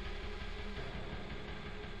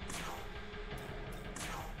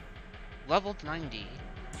 Leveled 90.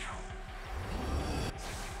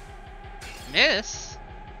 Miss?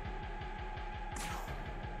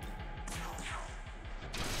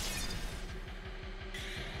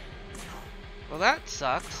 Well, that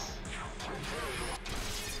sucks.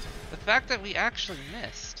 The fact that we actually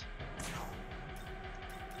missed.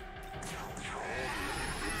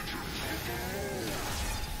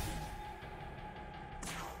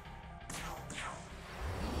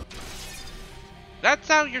 That's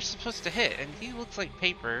how you're supposed to hit, and he looks like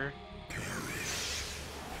paper.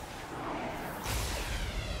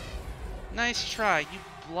 Nice try,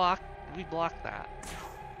 we blocked that.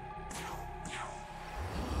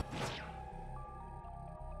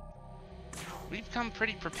 We've come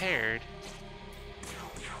pretty prepared.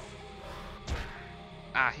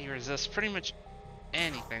 Ah, he resists pretty much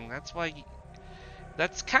anything.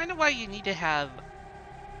 That's kind of why you need to have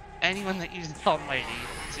anyone that uses Almighty.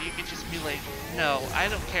 So you can just be like, no, I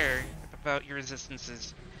don't care about your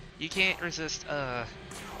resistances. You can't resist,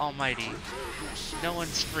 Almighty. No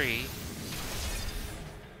one's free.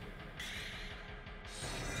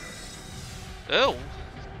 Oh!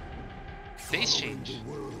 Face change. The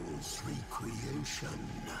world's recreation,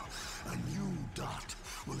 a new dot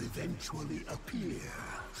will eventually appear.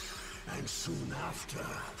 And soon after,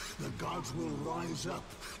 the gods will rise up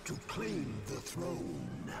to claim the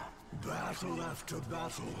throne. Battle after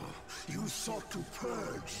battle, you sought to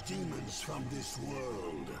purge demons from this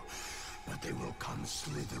world. But they will come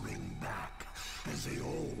slithering back, as they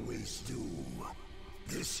always do.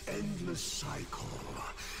 This endless cycle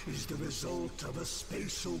is the result of a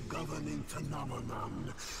spatial governing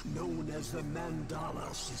phenomenon known as the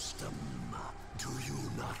Mandala system. Do you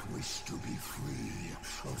not wish to be free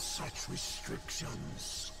of such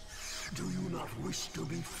restrictions? Do you not wish to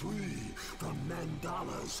be free from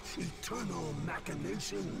Mandala's eternal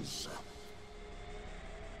machinations?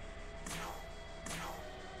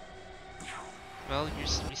 Well,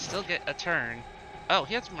 we still get a turn. Oh,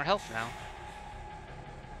 he has more health now.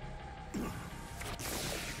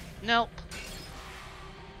 Nope.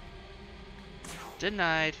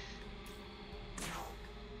 Denied.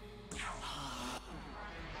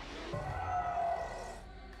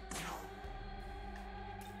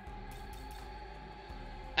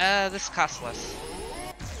 This costs less.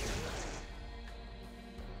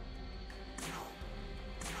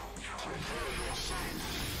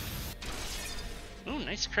 Ooh,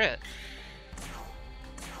 nice crit.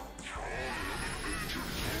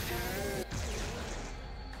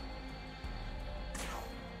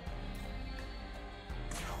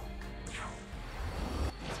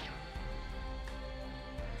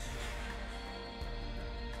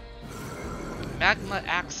 Magma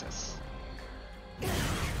Axis.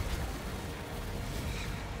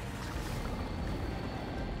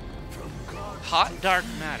 Hot dark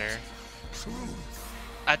matter.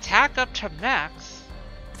 Attack up to max.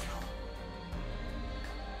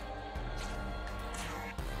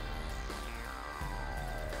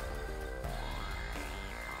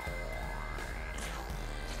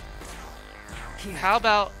 How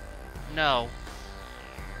about no?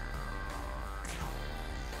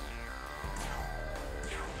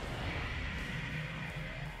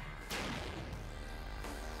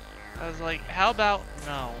 I was like, how about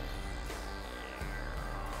no?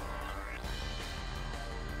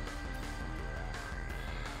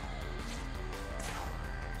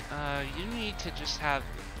 You need to just have...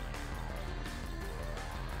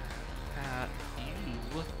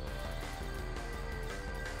 you...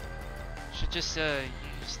 should just,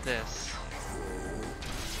 use this.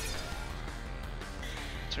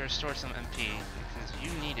 To restore some MP, because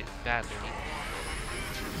you need it badly.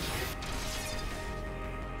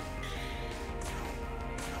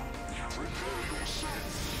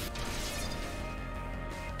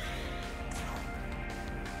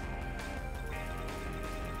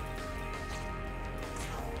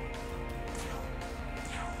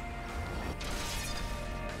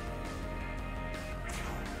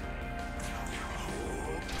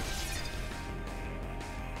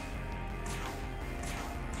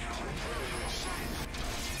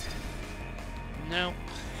 Nope.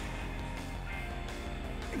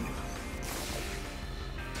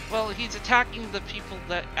 Well, he's attacking the people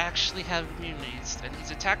that actually have immunities, and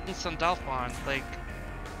he's attacking Sandalphon. Like,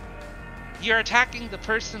 you're attacking the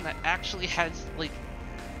person that actually has, like,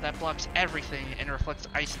 that blocks everything and reflects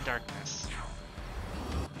ice and darkness.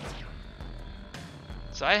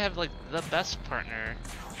 So I have, like, the best partner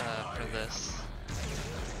for this.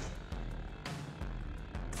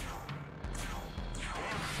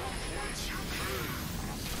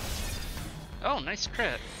 Oh, nice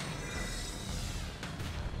crit.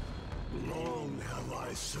 Long have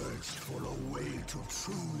I searched for a way to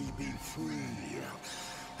truly be free.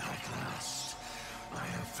 At last, I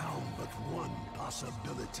have found but one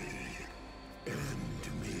possibility.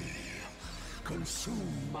 End me.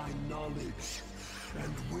 Consume my knowledge,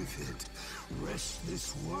 and with it, wrest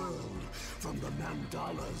this world from the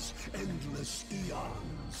Mandala's endless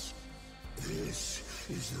eons. This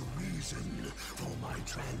is the reason for my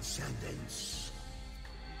transcendence.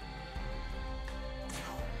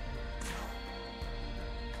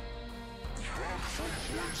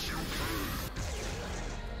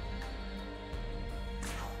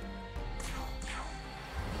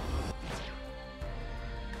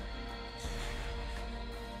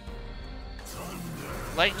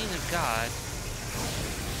 Lightning of God.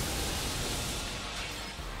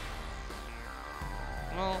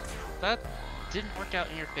 Well, that didn't work out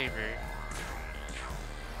in your favor.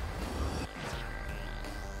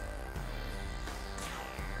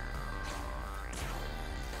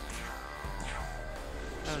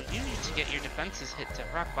 Oh, you need to get your defenses hit to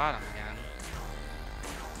rock bottom again.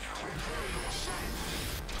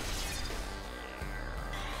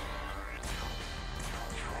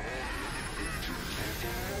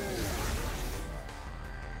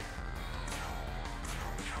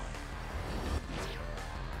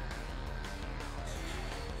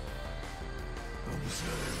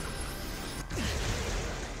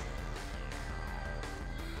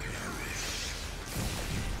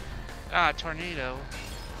 Ah, tornado.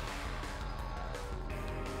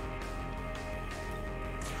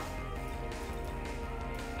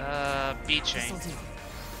 Beaching.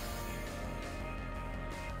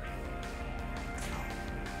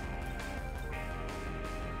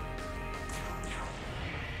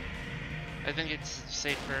 I think it's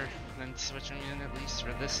safer than switching in, at least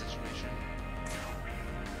for this situation.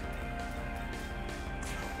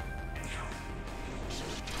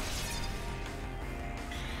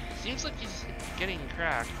 Seems like he's getting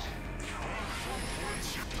cracked.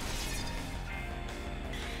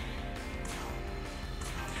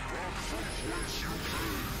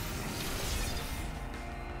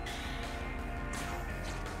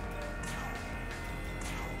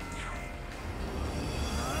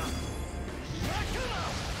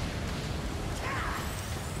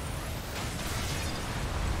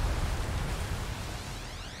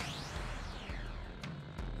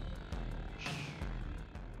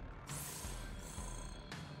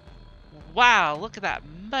 Wow, look at that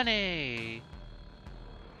money!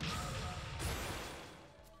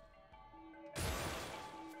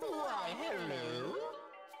 Why, hello?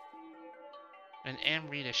 An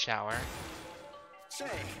Amrita shower. Say.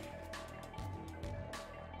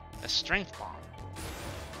 A strength bomb.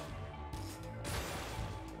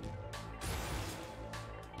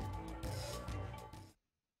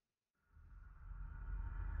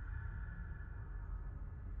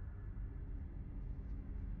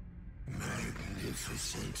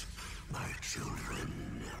 Magnificent, my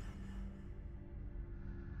children.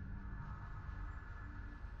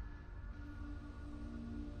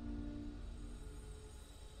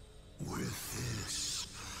 With this,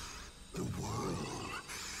 the world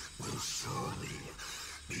will surely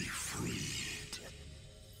be freed.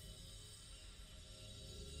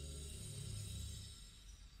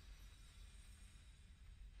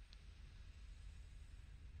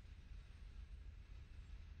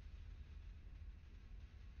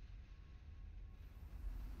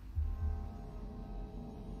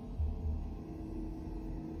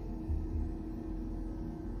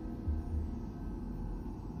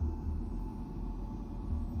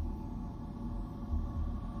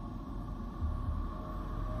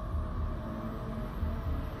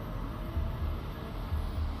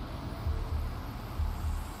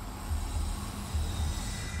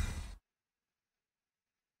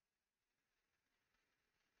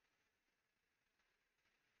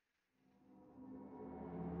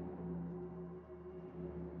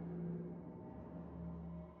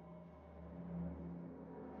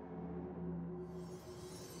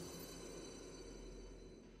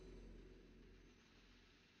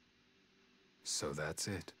 So that's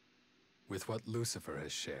it. With what Lucifer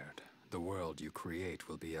has shared, the world you create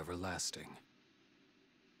will be everlasting.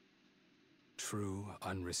 True,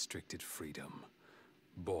 unrestricted freedom,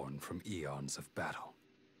 born from eons of battle.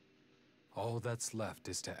 All that's left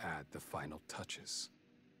is to add the final touches.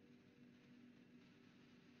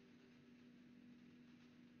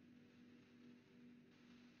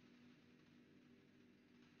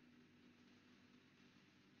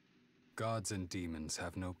 Gods and demons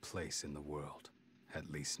have no place in the world,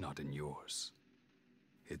 at least not in yours.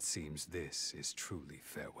 It seems this is truly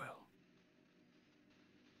farewell.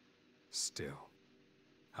 Still,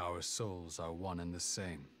 our souls are one and the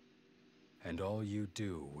same, and all you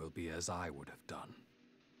do will be as I would have done.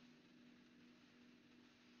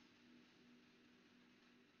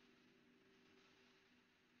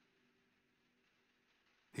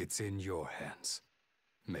 It's in your hands.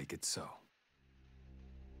 Make it so.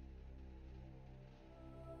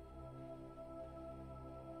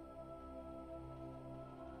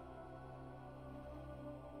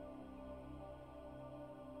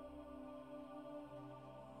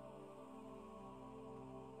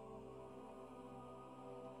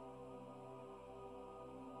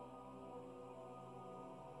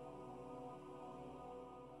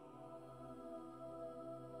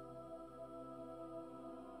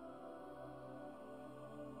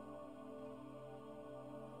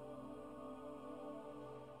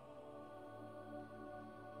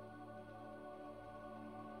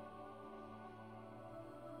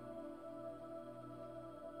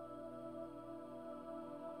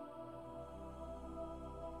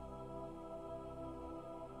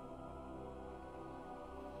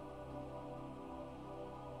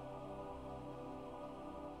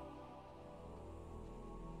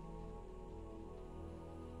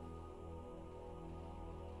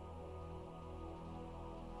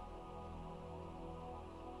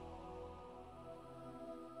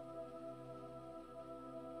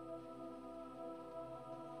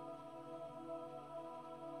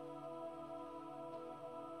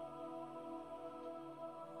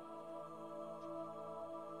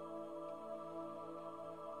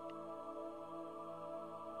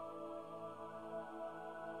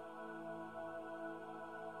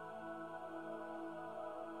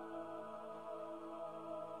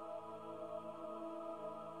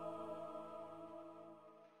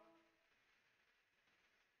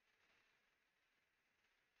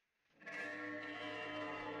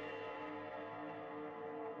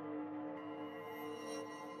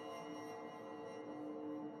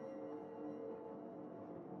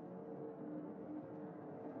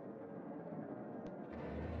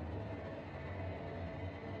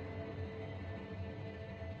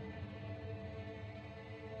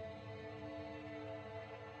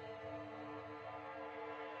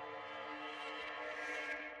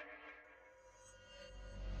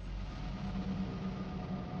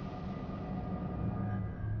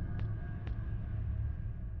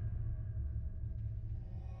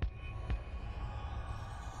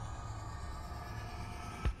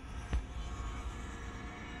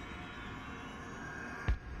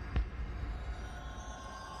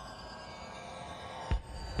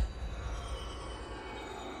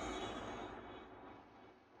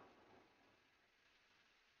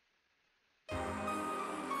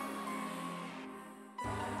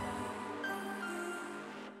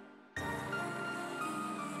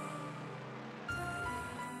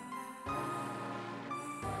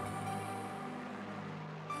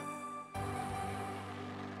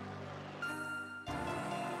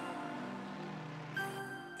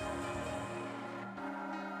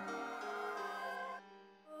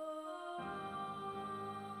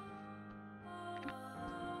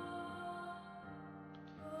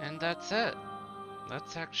 And that's it.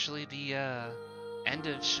 That's actually the end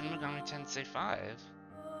of Shin Megami Tensei 5.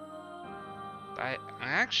 I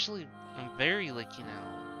actually am very, like, you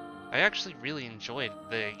know, I actually really enjoyed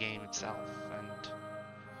the game itself, and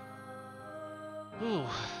ooh,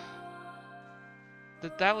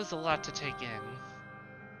 that was a lot to take in.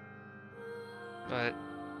 But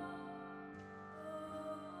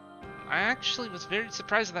I actually was very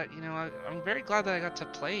surprised that, you know, I'm very glad that I got to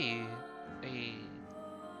play a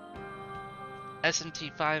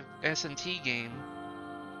SMT game,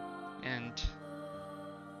 and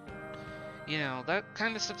you know, that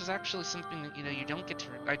kind of stuff is actually something that, you know,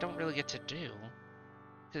 I don't really get to do,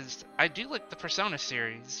 because I do like the Persona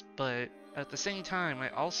series, but at the same time I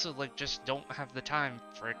also like just don't have the time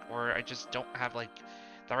for it, or I just don't have like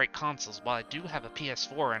the right consoles. While I do have a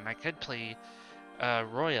PS4 and I could play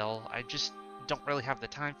Royal, I just don't really have the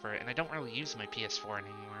time for it, and I don't really use my PS4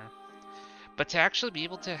 anymore. But to actually be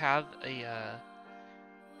able to have a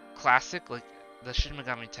classic, like the Shin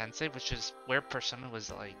Megami Tensei, which is where Persona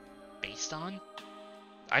was like based on,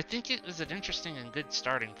 I think it was an interesting and good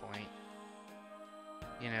starting point.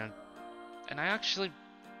 You know, and I actually,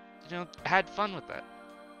 had fun with that.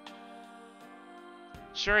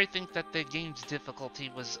 Sure, I think that the game's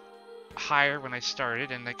difficulty was higher when I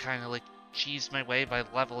started, and I kind of like cheesed my way by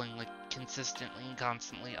leveling like consistently and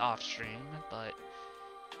constantly off stream, but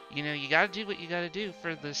you gotta do what you gotta do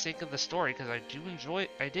for the sake of the story, because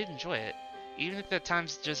I did enjoy it, even if at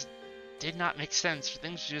times just did not make sense.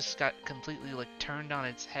 Things just got completely like turned on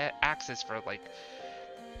its axis for like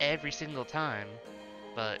every single time,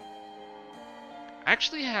 but I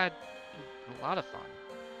actually had a lot of fun,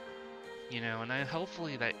 and I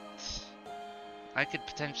hopefully that I could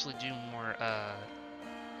potentially do more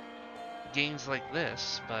games like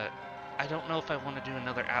this, but I don't know if I want to do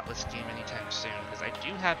another Atlas game anytime soon, because I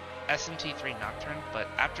do have SMT3 Nocturne, but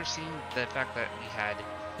after seeing the fact that we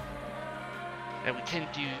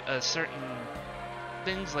can't do certain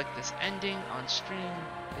things like this ending on stream,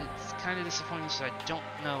 it's kind of disappointing, so I don't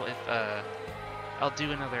know if I'll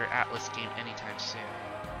do another Atlas game anytime soon.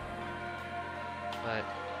 But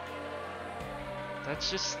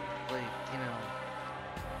that's just like,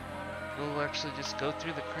 we'll actually just go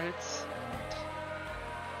through the credits, and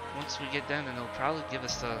once we get done, and it'll probably give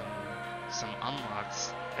us some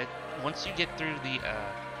unlocks. Once you get through the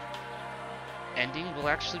ending, we'll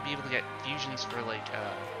actually be able to get fusions for like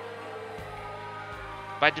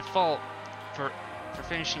by default for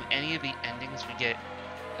finishing any of the endings. We get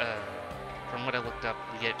from what I looked up,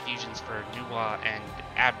 we get fusions for Nuwa and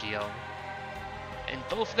Abdiel in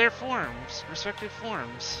both their forms, respective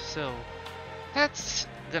forms. So that's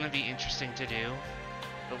gonna be interesting to do.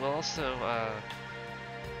 But we'll also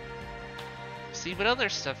see what other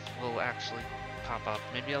stuff will actually pop up.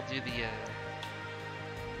 Maybe I'll do the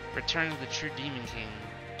Return of the True Demon King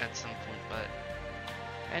at some point, but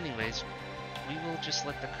anyways, we will just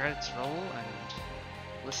let the credits roll and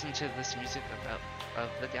listen to this music of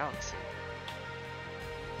the galaxy.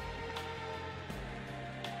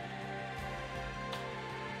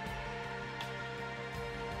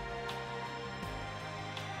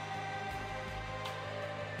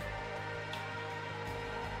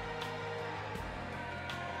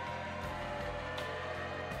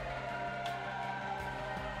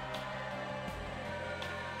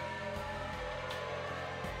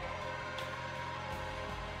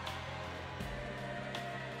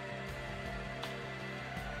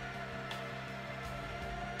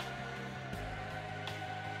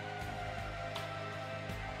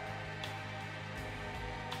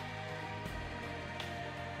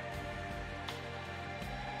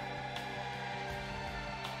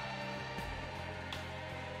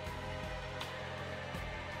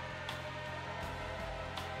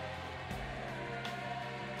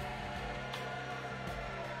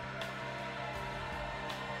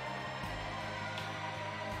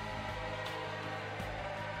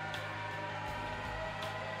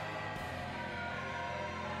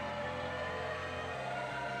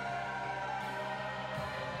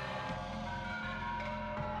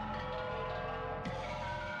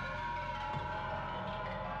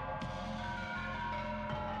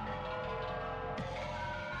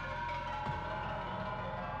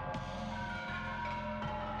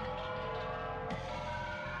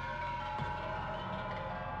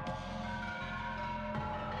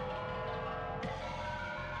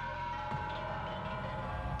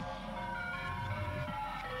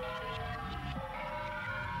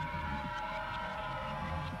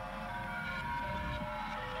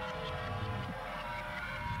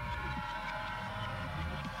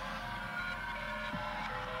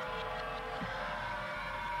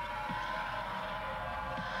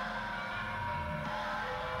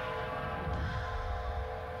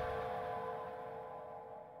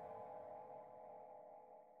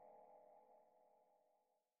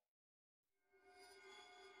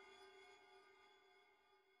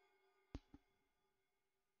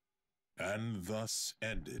 And thus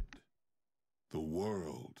ended the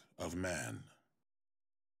world of man.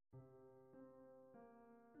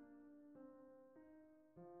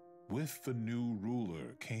 With the new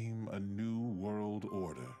ruler came a new world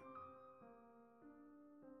order.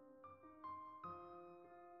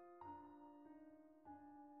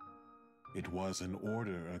 It was an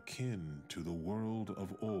order akin to the world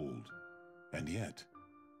of old, and yet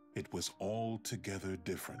it was altogether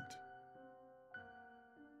different.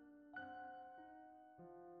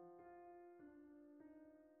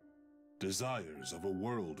 Desires of a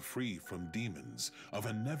world free from demons, of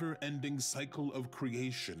a never-ending cycle of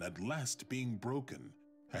creation at last being broken,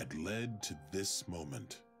 had led to this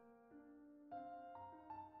moment.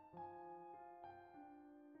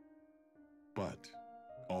 But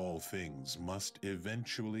all things must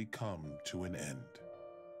eventually come to an end.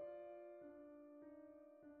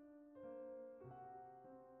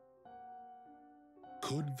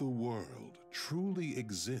 Could the world truly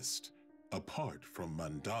exist apart from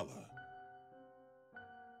Mandala?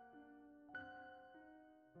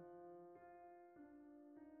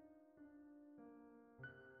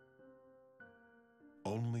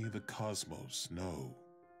 Only the cosmos know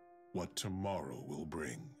what tomorrow will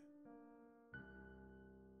bring.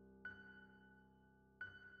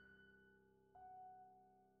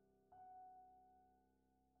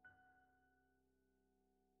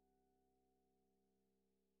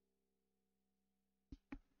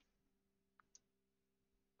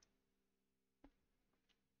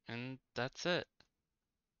 And that's it.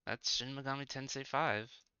 That's Shin Megami Tensei 5.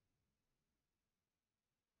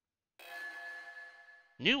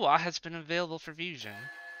 Nuwa has been available for fusion.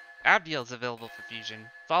 Abdiel is available for fusion.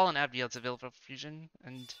 Fallen Abdiel is available for fusion.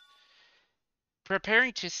 And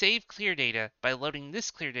preparing to save clear data. By loading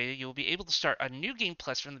this clear data, you will be able to start a new game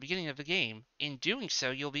plus from the beginning of the game. In doing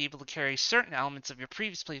so, you'll be able to carry certain elements of your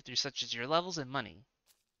previous playthrough, such as your levels and money.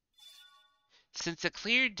 Since the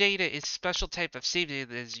clear data is a special type of save data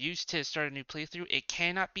that is used to start a new playthrough, it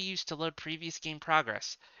cannot be used to load previous game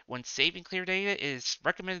progress. When saving clear data, it is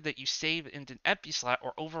recommended that you save into an empty slot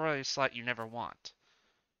or override a slot you never want.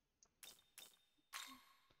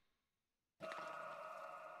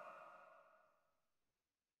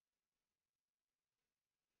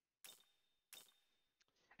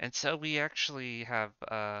 And so we actually have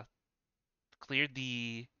cleared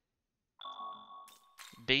the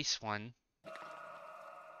base one,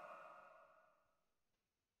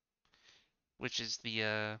 which is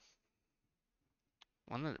the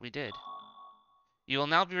one that we did. You will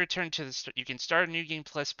now be returned to the. You can start a new game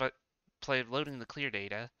plus, but play loading the clear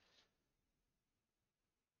data.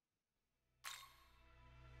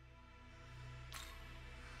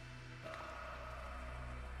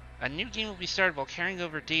 A new game will be started while carrying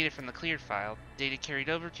over data from the cleared file. Data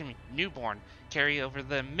carried over can be newborn, carry over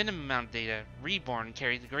the minimum amount of data. Reborn,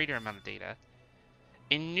 carry the greater amount of data.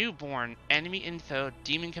 In newborn, enemy info,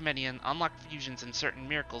 demon comedian, unlocked fusions, and certain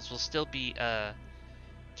miracles will still be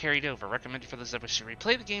carried over. Recommended for those that wish to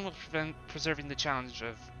replay the game while preserving the challenge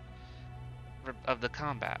of the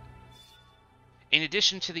combat. In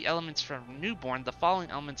addition to the elements from Newborn, the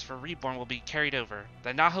following elements for Reborn will be carried over.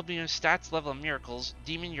 The Nahobino stats, level, and miracles,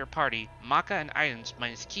 demon your party, Maka and items,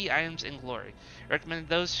 minus key items and glory. Recommend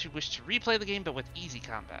those who wish to replay the game but with easy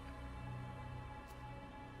combat.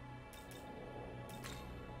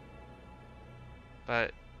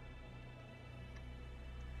 But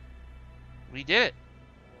we did it.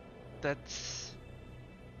 That's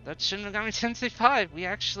Shin Megami Tensei 5. We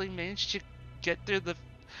actually managed to get through the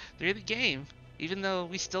game. Even though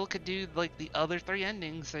we still could do, like, the other 3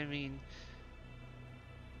 endings, I mean...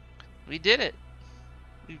 We did it!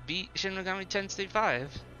 We beat Shin Megami Tensei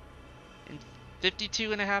 5 in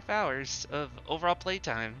 52.5 hours of overall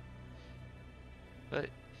playtime. But...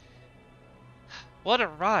 what a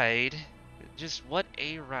ride! Just what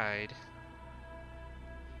a ride.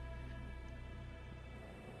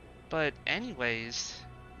 But anyways,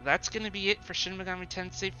 that's gonna be it for Shin Megami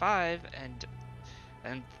Tensei 5, and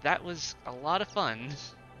that was a lot of fun.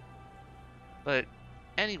 But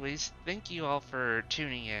anyways, thank you all for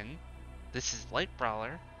tuning in. This is Light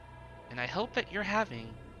Brawler, and I hope that you're having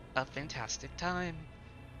a fantastic time.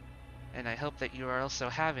 And I hope that you are also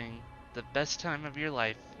having the best time of your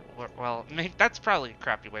life. Well, maybe that's probably a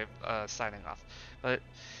crappy way of signing off. But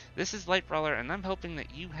this is Light Brawler, and I'm hoping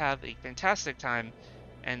that you have a fantastic time,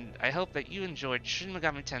 and I hope that you enjoyed Shin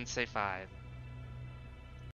Megami Tensei 5.